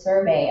from the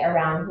survey,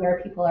 around where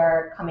people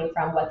are coming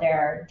from, what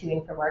they're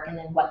doing for work, and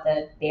then what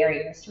the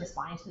barriers to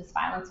responding to this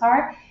violence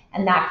are.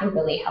 And that can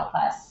really help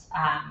us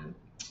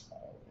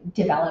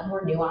develop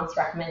more nuanced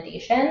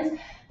recommendations.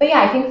 But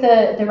yeah, I think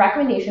the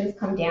recommendations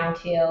come down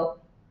to,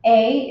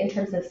 in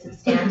terms of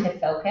substantive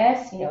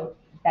focus,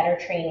 better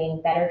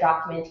training, better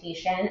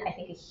documentation. I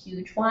think a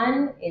huge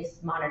one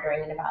is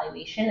monitoring and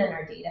evaluation in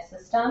our data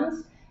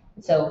systems.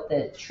 So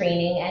the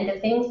training end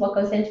of things, what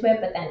goes into it,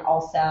 but then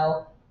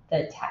also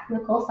the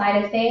technical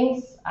side of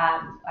things.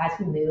 As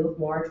we move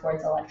more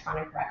towards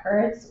electronic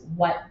records,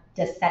 what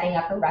does setting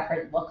up a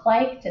record look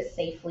like to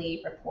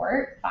safely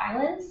report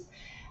violence?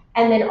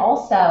 And then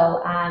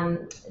also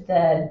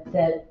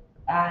the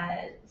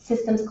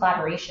systems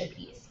collaboration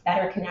piece,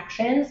 better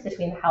connections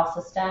between the health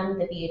system,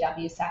 the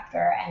VAW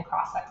sector, and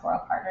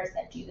cross-sectoral partners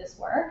that do this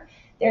work.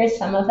 There is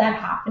some of that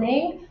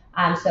happening.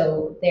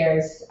 So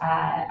there's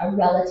a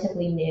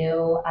relatively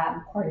new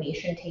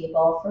coordination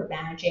table for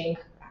managing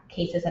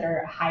cases that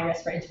are high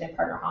risk for intimate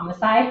partner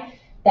homicide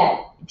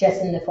that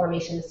just in the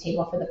formation of this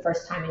table for the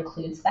first time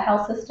includes the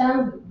health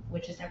system,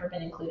 which has never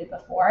been included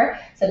before.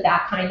 So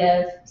that kind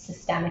of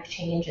systemic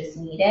change is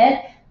needed,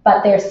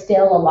 but there's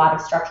still a lot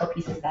of structural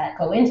pieces that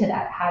go into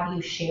that. How do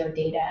you share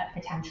data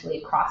potentially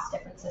across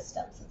different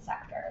systems and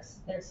sectors?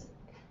 There's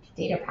a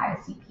data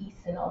privacy piece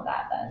and all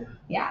that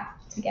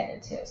to get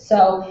into.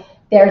 So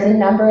there's a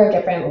number of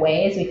different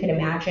ways we could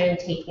imagine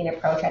taking an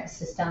approach at a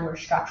system or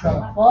structural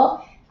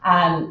level.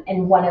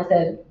 And one of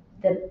the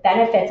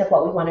benefits of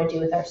what we want to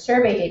do with our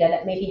survey data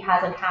that maybe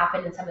hasn't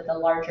happened in some of the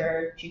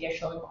larger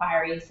judicial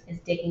inquiries is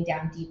digging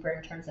down deeper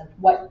in terms of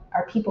what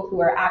are people who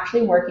are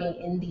actually working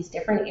in these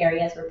different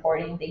areas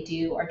reporting they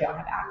do or don't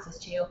have access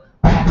to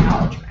or have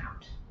knowledge around.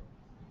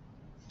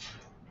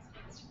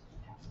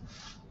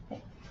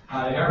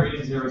 In our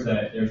readings, there's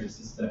a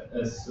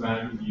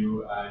systematic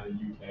review in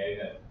the UK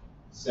that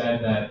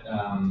said that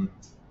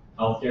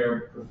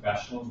healthcare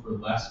professionals were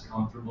less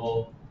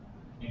comfortable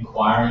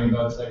inquiring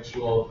about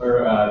sexual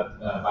or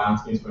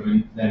violence against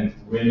women, then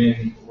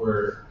women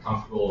were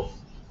comfortable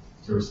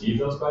to receive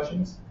those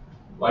questions.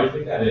 Why do you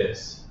think that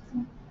is?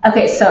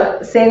 Okay,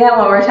 so say that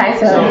one more time.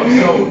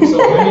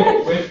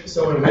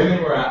 So when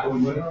women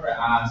were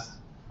asked,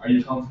 are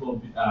you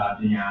comfortable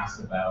being asked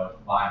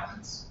about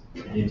violence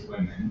against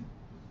women?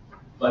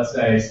 Let's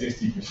say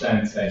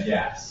 60% said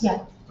yes. Yeah.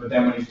 But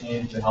then when it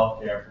came to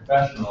healthcare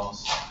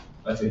professionals,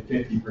 let's say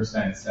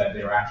 50% said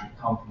they were actually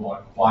comfortable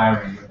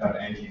inquiring without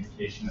any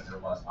indication that there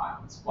was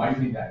violence. Why do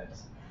you think that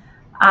is?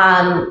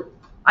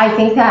 I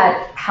think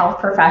that health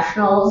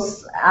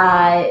professionals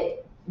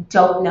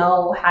don't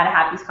know how to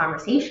have these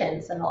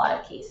conversations in a lot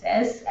of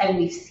cases, and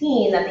we've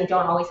seen that they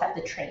don't always have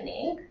the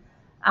training,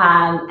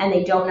 and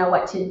they don't know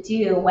what to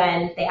do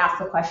when they ask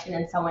the question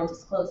and someone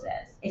discloses.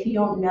 If you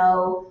don't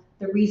know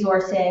the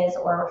resources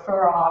or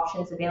referral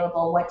options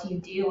available, what do you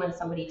do when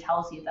somebody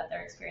tells you that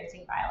they're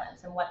experiencing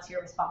violence, and what's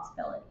your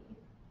responsibility?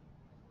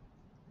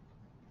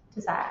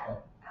 Does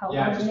that help?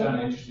 Yeah, I just found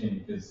it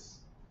interesting because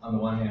on the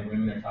one hand,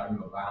 women are talking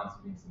about violence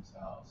against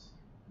themselves,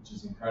 which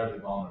is incredibly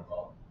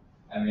vulnerable.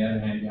 And on the other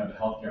hand, you have the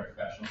healthcare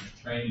professionals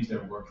trained to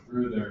work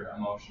through their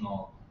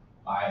emotional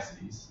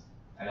biases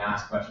and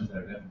ask questions that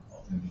are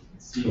difficult. And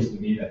it seems to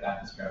me that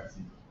that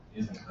discrepancy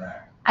isn't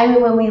correct. I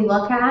mean, when we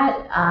look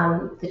at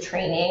the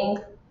training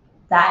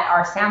that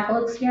our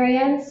sample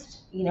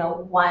experienced, you know,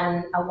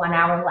 a 1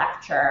 hour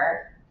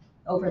lecture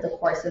over the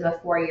course of a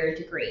 4-year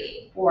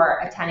degree, or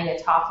attending a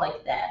talk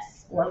like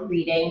this, or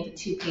reading the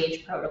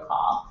 2-page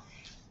protocol,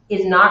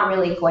 is not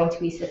really going to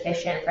be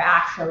sufficient for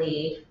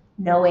actually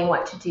knowing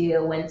what to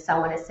do when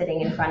someone is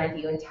sitting in front of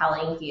you and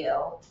telling you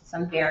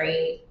some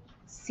very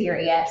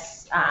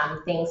serious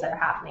things that are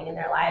happening in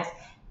their lives.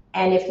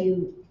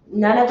 And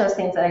none of those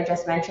things that I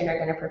just mentioned are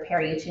going to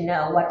prepare you to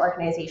know what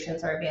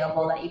organizations are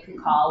available that you can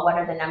call, what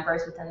are the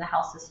numbers within the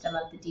health system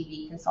of the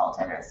DV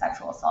consultant or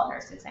sexual assault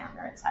nurse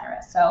examiner, et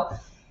cetera. So,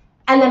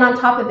 and then on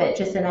top of it,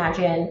 just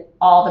imagine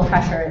all the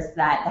pressures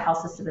that the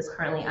health system is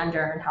currently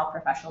under and health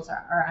professionals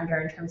are under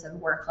in terms of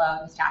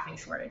workload and staffing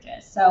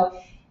shortages. So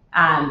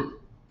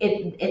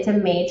it's a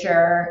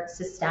major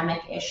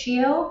systemic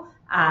issue,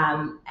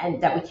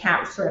 and that we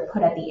can't sort of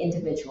put at the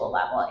individual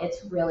level.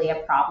 It's really a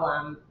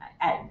problem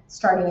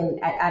starting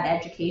at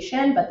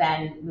education, but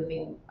then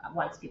moving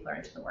once people are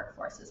into the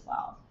workforce as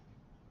well.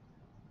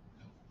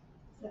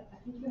 So I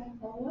think you have a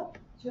follow-up.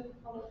 Do you have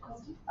a follow-up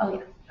question? Oh,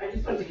 yeah. I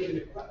just wanted to give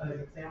you an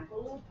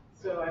example.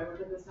 So I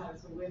work at the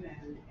Status of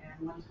Women,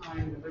 and one time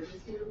an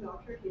emergency room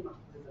doctor came up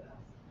to visit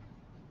us.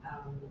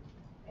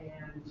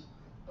 And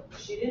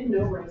she didn't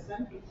know where to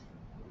send people.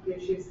 You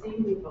know, she was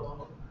seeing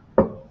people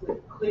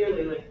with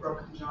clearly like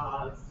broken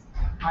jaws,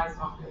 eye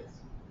sockets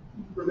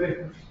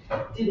removed,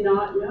 did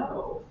not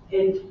know,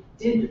 and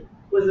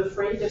was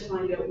afraid to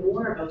find out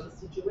more about the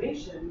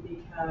situation,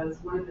 because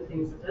one of the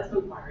things that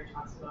Desmond Inquiry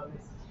talks about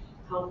is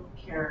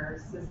healthcare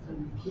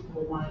system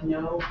people want to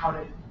know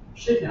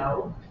should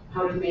know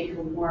how to make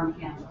a warm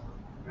handoff,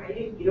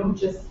 right? You don't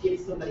just give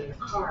somebody a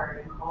card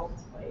and call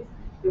this place.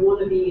 They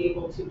want to be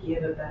able to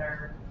give a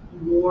better,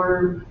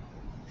 warm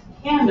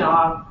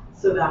handoff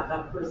so that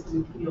that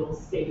person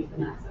feels safe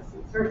in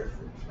accessing services,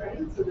 right?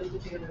 So this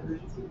particular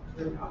emergency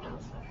room doctor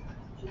was like,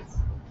 just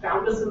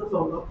found us in the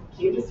phone book,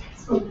 came to say,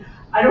 so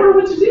I don't know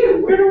what to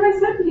do. Where do I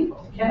send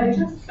people? Can I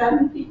just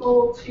send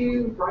people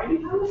to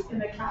Bridie House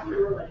in a cab? And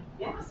we're like,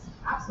 yes,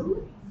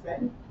 absolutely,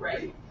 send,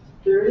 right?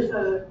 There is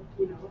of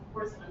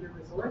course,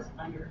 under-resourced,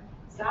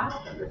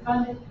 under-staffed,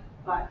 underfunded,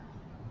 but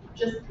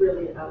just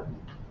really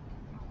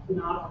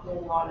not a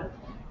whole lot of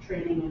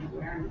training and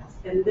awareness.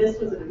 And this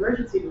was an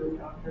emergency room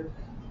doctor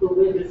who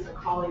witnessed a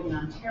colleague in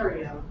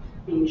Ontario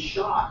being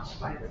shot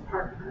by their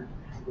partner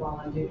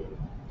while on duty.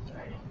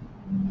 Right?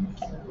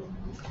 So.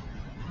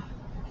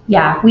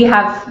 Yeah, we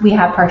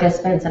have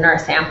participants in our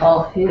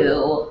sample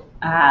who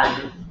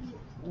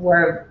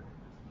were,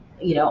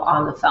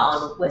 on the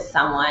phone with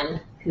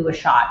someone who was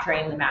shot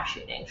during the mass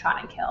shooting, shot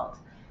and killed.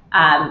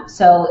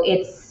 So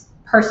it's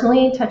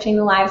personally touching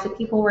the lives of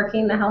people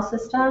working in the health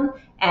system,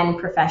 and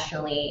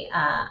professionally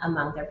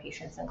among their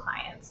patients and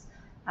clients.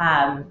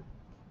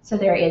 So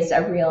there is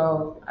a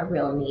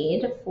real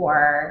need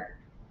for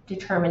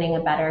determining a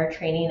better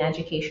training and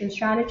education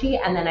strategy,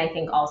 and then I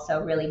think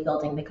also really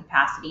building the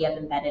capacity of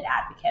embedded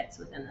advocates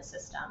within the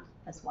system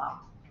as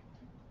well.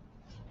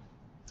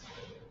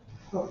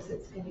 Folks,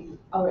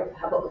 all right,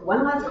 how about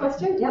one last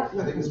question? Yep.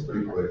 I think it's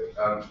pretty quick.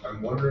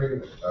 I'm wondering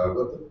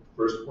what the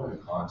first point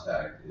of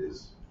contact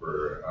is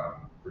for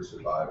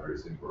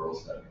survivors in rural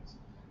settings.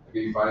 Like, do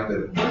you find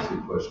that it mostly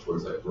push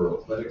towards like rural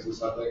clinics or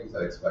something? Because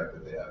I expect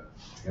that they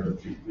have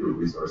fewer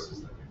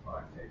resources than we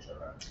find in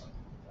HRM or something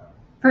like that.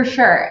 For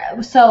sure.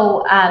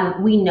 So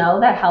we know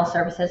that health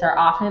services are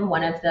often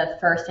one of the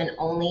first and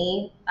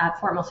only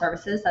formal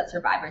services that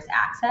survivors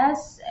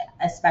access,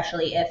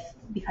 especially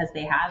because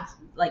they have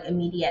like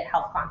immediate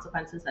health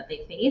consequences that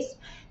they face.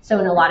 So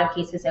in a lot of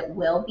cases, it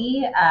will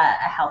be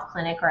a health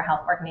clinic or a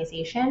health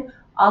organization.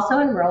 Also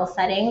in rural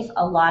settings,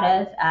 a lot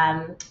of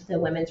the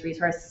women's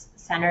resource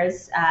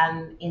centers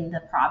in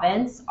the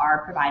province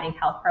are providing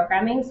health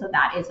programming, so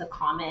that is a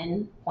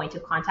common point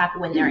of contact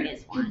when there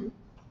is one.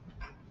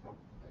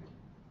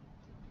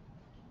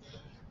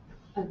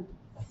 I'm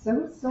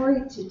so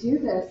sorry to do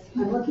this.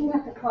 I'm looking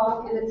at the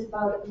clock and it's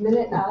about a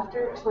minute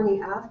after,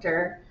 20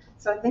 after.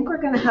 So I think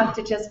we're going to have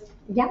to just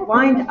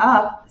wind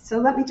up. So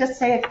let me just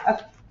say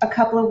a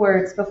couple of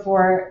words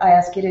before I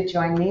ask you to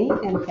join me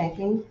in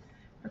thanking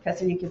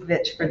Professor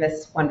Yukevich for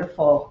this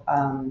wonderful,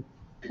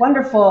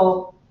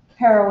 wonderful,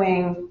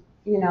 harrowing,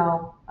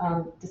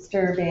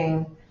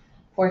 disturbing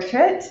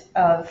portrait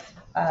of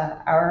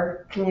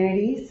our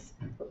communities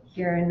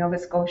here in Nova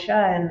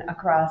Scotia and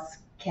across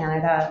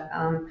Canada.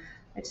 I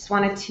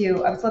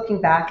was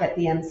looking back at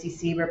the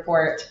MCC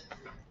report,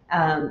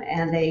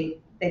 and they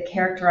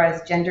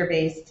characterized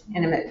gender-based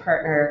intimate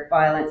partner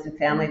violence and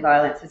family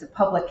violence as a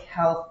public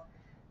health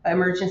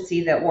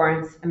emergency that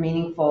warrants a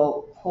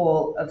meaningful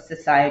whole of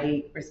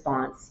society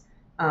response.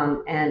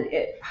 And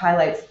it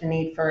highlights the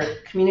need for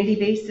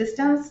community-based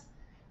systems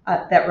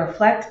that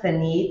reflect the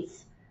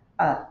needs,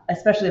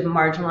 especially of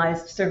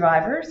marginalized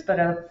survivors, but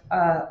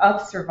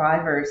of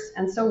survivors.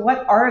 And so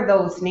what are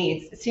those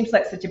needs? It seems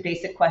like such a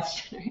basic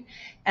question, right?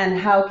 And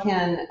how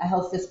can a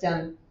health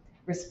system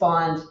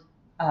respond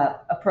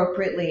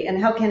appropriately? And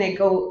how can it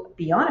go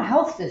beyond a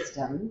health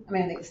system? I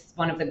mean, I think this is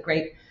one of the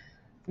great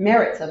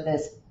merits of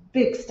this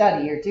big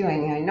study you're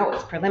doing. And I know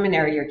it's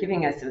preliminary. You're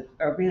giving us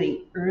a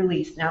really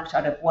early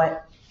snapshot of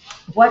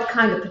what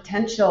kind of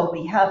potential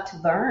we have to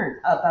learn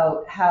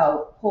about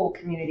how whole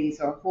communities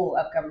or whole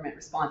of government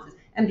responses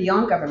and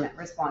beyond government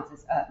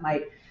responses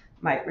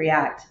might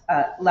react.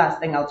 Last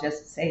thing I'll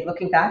just say,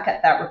 looking back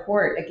at that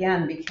report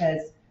again,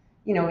 because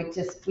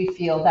we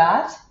feel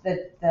that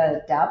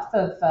the depth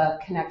of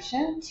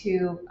connection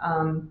to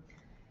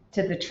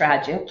the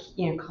tragic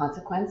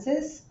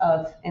consequences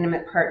of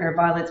intimate partner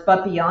violence,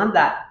 but beyond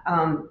that,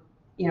 I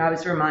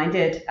was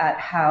reminded at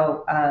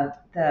how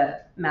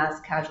the mass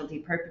casualty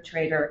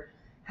perpetrator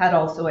had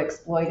also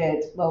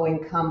exploited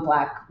low-income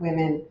Black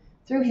women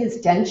through his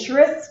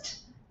denturist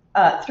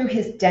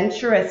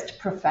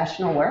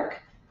professional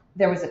work.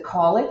 There was a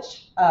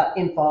college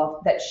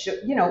involved that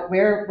should,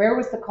 where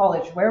was the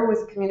college? Where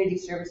was community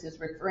services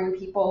referring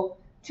people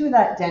to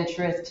that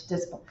denturist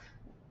discipline?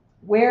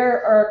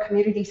 Where are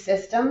community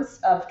systems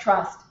of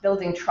trust,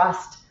 building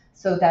trust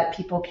so that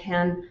people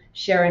can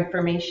share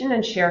information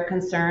and share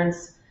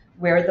concerns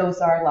where those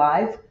are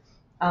live?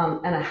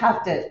 And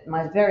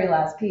my very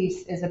last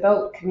piece is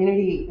about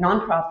community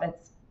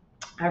nonprofits.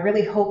 I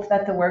really hope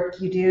that the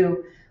work you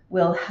do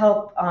will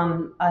help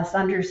us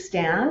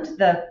understand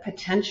the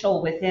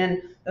potential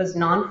within those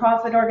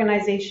nonprofit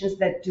organizations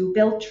that do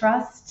build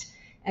trust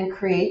and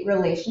create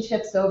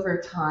relationships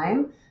over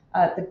time.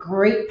 The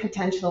great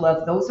potential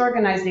of those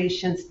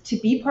organizations to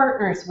be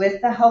partners with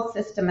the health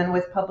system and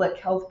with public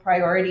health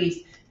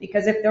priorities.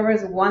 Because if there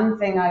was one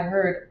thing I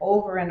heard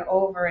over and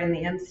over in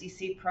the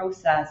MCC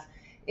process,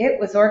 it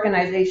was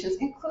organizations,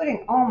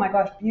 including, oh my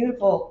gosh,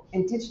 beautiful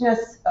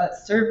Indigenous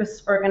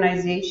service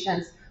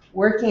organizations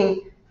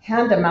working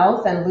hand to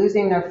mouth and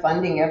losing their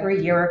funding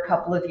every year, a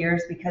couple of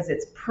years, because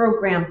it's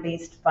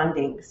program-based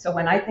funding. So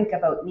when I think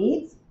about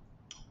needs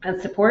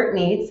and support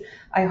needs,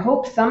 I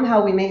hope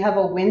somehow we may have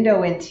a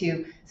window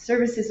into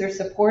services or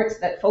supports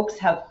that folks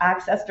have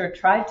accessed or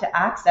tried to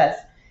access.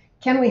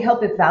 Can we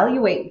help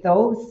evaluate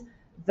those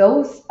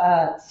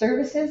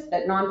services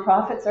that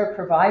nonprofits are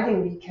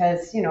providing?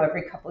 Because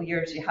every couple of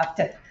years you have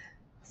to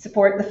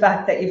support the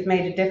fact that you've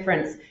made a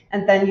difference,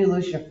 and then you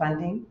lose your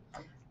funding,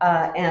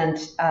 and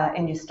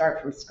you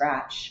start from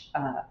scratch.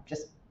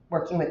 Just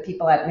working with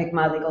people at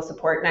Mi'kmaq Legal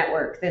Support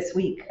Network this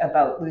week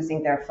about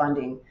losing their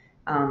funding,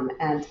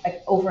 and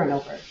over and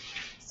over.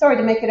 Sorry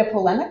to make it a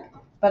polemic,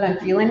 but I'm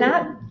feeling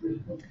that.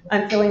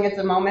 I'm feeling it's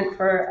a moment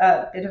for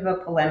a bit of a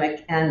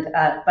polemic,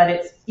 but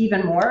it's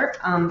even more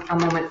a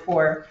moment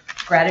for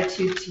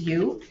gratitude to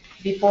you.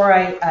 Before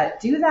I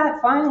do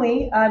that,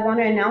 finally, I want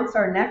to announce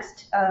our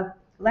next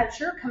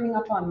lecture coming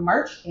up on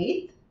March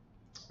 8th.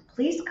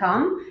 Please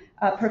come.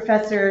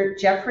 Professor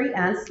Jeffrey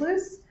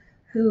Anslus,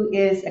 who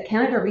is a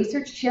Canada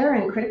Research Chair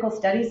in Critical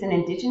Studies in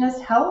Indigenous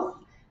Health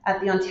at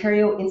the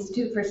Ontario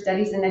Institute for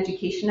Studies in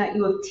Education at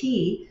U of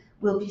T,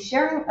 will be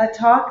sharing a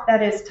talk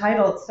that is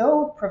titled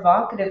so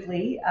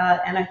provocatively,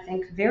 and I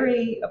think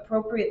very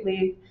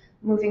appropriately,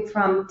 moving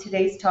from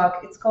today's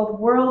talk. It's called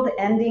World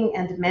Ending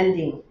and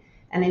Mending,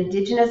 an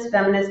Indigenous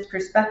Feminist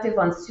Perspective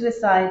on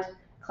Suicide,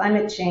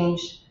 Climate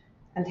Change,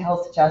 and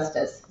Health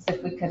Justice. As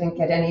if we couldn't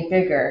get any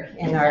bigger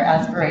in our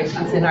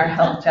aspirations in our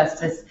health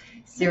justice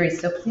series.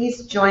 So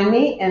please join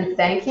me in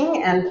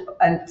thanking, and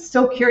I'm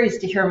so curious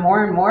to hear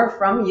more and more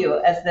from you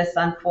as this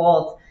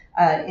unfolds,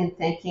 in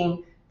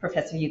thanking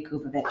Professor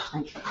Yukevich.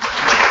 Thank you.